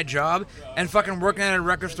quitting my job and fucking working at a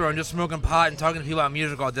record store and just smoking pot and talking to people about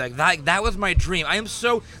music all day. Like that was my dream. I am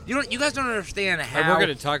so you guys don't understand how I work at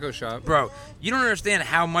a taco shop. Bro, you don't understand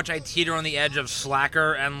how much I teeter on the edge of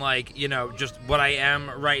slacker and like, you know, just what I am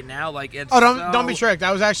right now. Like it's Oh, so- don't be tricked.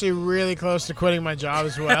 I was actually really close to quitting my job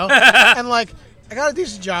as well. And like, I got a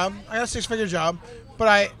decent job. I got a 6-figure job,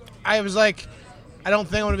 but I was like, I don't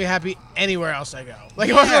think I'm gonna be happy anywhere else I go. Like,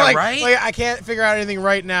 it wasn't Yeah, like, right? like I can't figure out anything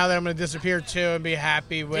right now that I'm gonna disappear to and be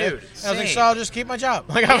happy with. Dude, And I was like, same. so I'll just keep my job.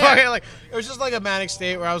 Like, I'm Yeah. fucking, like, it was just like a manic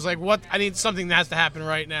state where I was like, what? I need something that has to happen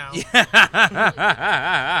right now.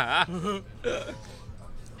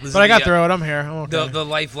 This But I is got the, through it. I'm here. I'm okay. the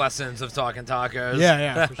life lessons of talking tacos.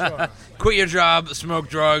 yeah, for sure. Quit your job, smoke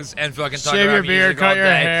drugs, and fucking talk Shave about your beard, music all cut your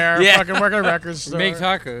day. hair, Yeah. fucking work at a record store. Make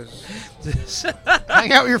tacos.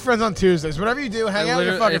 Hang out with your friends on Tuesdays. Whatever you do, hang out with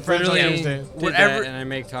your fucking It's friends on literally Tuesdays. did Whatever- that, and I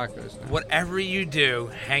make tacos now. Whatever you do,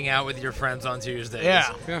 hang out with your friends on Tuesdays.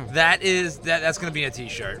 Yeah. Yeah. That's gonna be a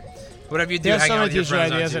T-shirt. Whatever you do, There's hang so out many with your t-shirt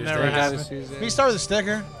friends ideas that on never Tuesdays. That happen. is Tuesday. We start with a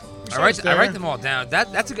sticker. I write them all down.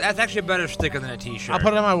 That's actually a better sticker than a T-shirt. I'll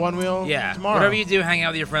put it on my one wheel Yeah. tomorrow. Whatever you do, hang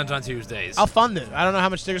out with your friends on Tuesdays. I'll fund it. I don't know how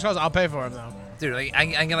much stickers cost. I'll pay for them though. Dude, like, I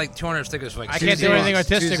can get like 200 stickers for like I can't do $60. anything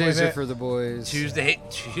artistic Tuesdays with are it. for the boys.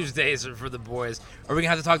 Tuesdays are for the boys. Are we gonna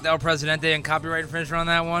have to talk to El Presidente and copyright infringement on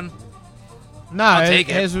that one? Nah, I'll take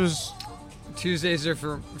it. his was Tuesdays are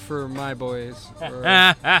for my boys. Or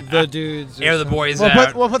the dudes. or Air the something. boys We'll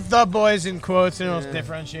out. we'll put the boys in quotes and it'll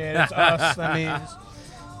differentiate. It's us. That means.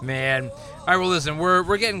 Man. All right, well, listen,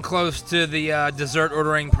 we're getting close to the dessert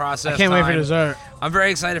ordering process. I can't wait for time. dessert. I'm very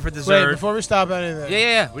excited for Wait, dessert. before we stop anything.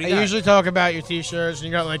 Yeah. What do I you got? usually talk about your t-shirts and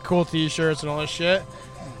you got like cool t-shirts and all this shit.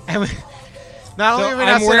 And not only So are we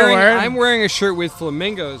not I'm saying a word, I'm wearing a shirt with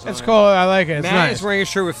flamingos on it's it. cool. I like it. It's Matt nice. is wearing a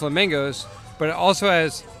shirt with flamingos, but it also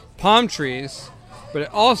has palm trees, but it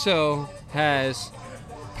also has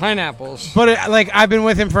pineapples. But I've been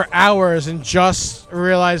with him for hours and just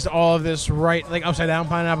realized all of this like upside down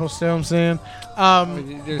pineapples. Still, I'm saying.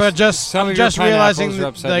 There's But just some I'm of your just realizing pineapples are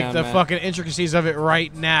upside like down, the Matt. fucking intricacies of it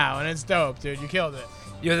right now, and it's dope, dude. You killed it.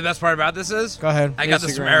 You know what the best part about this is? Go ahead. I got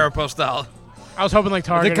this from Instagram. Aeropostale. I was hoping like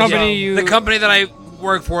Target. The company or you The company that I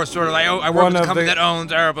work for, sort of. I work One with the of company the- that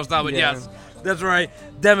owns Aeropostale, but Yeah. yes, that's right.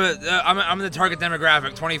 I'm in the target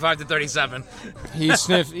demographic, 25 to 37. he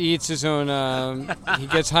eats his own. He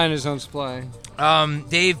gets high in his own supply.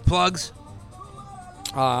 Dave, plugs.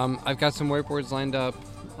 I've got some whiteboards lined up.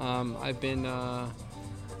 I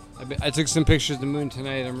took some pictures of the moon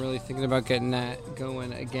tonight. I'm really thinking about getting that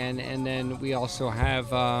going again. And then we also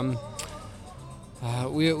have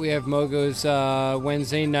we have Mogo's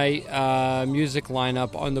Wednesday night music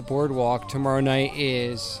lineup on the boardwalk. Tomorrow night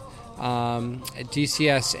is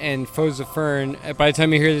DCS and Foes of Fern. By the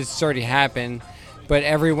time you hear this, it's already happened. But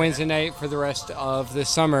every Wednesday night for the rest of the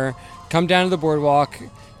summer, come down to the boardwalk,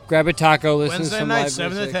 grab a taco, listen to Wednesday some night, live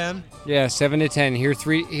 7 music. to 10. Yeah, 7 to 10.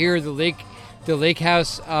 Here the Lake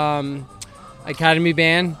House Academy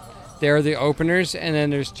Band. They're the openers, and then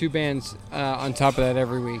there's two bands on top of that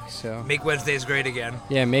every week. So Make Wednesdays great again.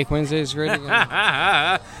 yeah, make Wednesdays great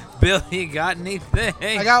again. Bill, you got anything?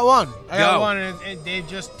 I got one. I got Go. one, and Dave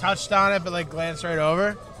just touched on it, but like glanced right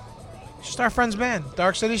over. Just our friend's band,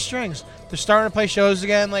 Dark City Strings. They're starting to play shows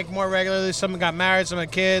again, like more regularly. Some got married, some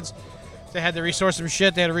had kids. They had to resource some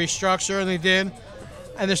shit. They had to restructure, and they did.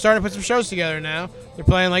 And they're starting to put some shows together now. They're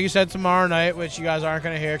playing, like you said, tomorrow night, which you guys aren't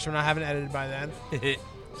going to hear because we're not having it edited by then.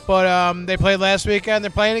 But they played last weekend.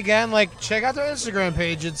 They're playing again. Like, check out their Instagram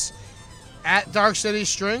page. It's at Dark City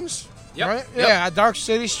Strings. Yep, Right? yep. Yeah, at Dark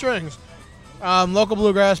City Strings. Local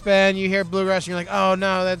bluegrass band. You hear bluegrass and you're like, oh,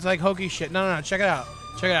 no, that's like hokey shit. No. Check it out.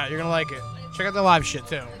 Check it out. You're going to like it. Check out the live shit,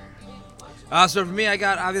 too. So for me, I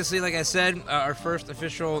got, obviously, like I said, our first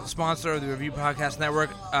official sponsor of the Review Podcast Network,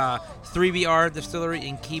 3BR Distillery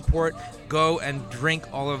in Keyport. Go and drink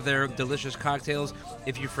all of their delicious cocktails.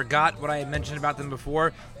 If you forgot what I had mentioned about them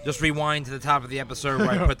before, just rewind to the top of the episode where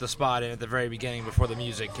I put the spot in at the very beginning before the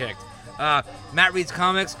music kicked. Matt Reads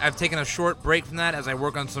Comics. I've taken a short break from that as I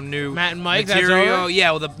work on some new Matt and Mike, that's material. over?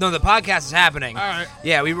 Yeah, well, the podcast is happening. All right.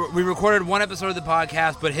 Yeah, we recorded one episode of the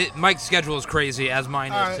podcast, but Mike's schedule is crazy, as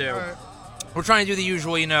mine All is right, too. all right. We're trying to do the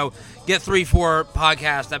usual, get 3-4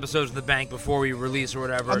 podcast episodes in the bank before we release or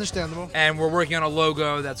whatever. Understandable. And we're working on a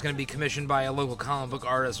logo that's going to be commissioned by a local comic book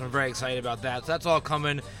artist. I'm very excited about that. So that's all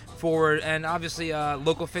coming forward. And obviously,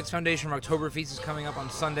 Local Fix Foundation from Oktoberfest is coming up on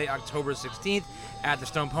Sunday, October 16th at the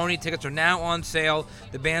Stone Pony. Tickets are now on sale.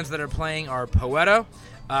 The bands that are playing are Poeta,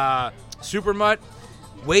 Supermutt,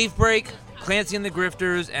 Wavebreak, Clancy and the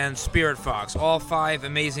Grifters, and Spirit Fox. All 5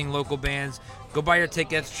 amazing local bands. Go buy your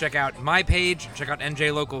tickets. Check out my page. Check out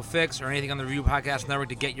NJ Local Fix or anything on the Review Podcast Network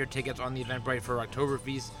to get your tickets on the Eventbrite for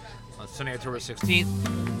Oktoberfest on Sunday, October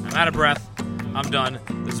 16th. I'm out of breath. I'm done.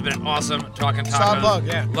 This has been an awesome Talking Tacos. Solid plug,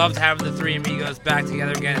 yeah. Loved having the 3 amigos back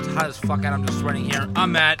together again. It's hot as fuck out. I'm just sweating here.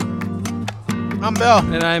 I'm Matt. I'm Bill.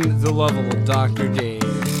 And I'm the lovable Dr. Dave.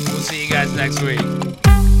 We'll see you guys next week.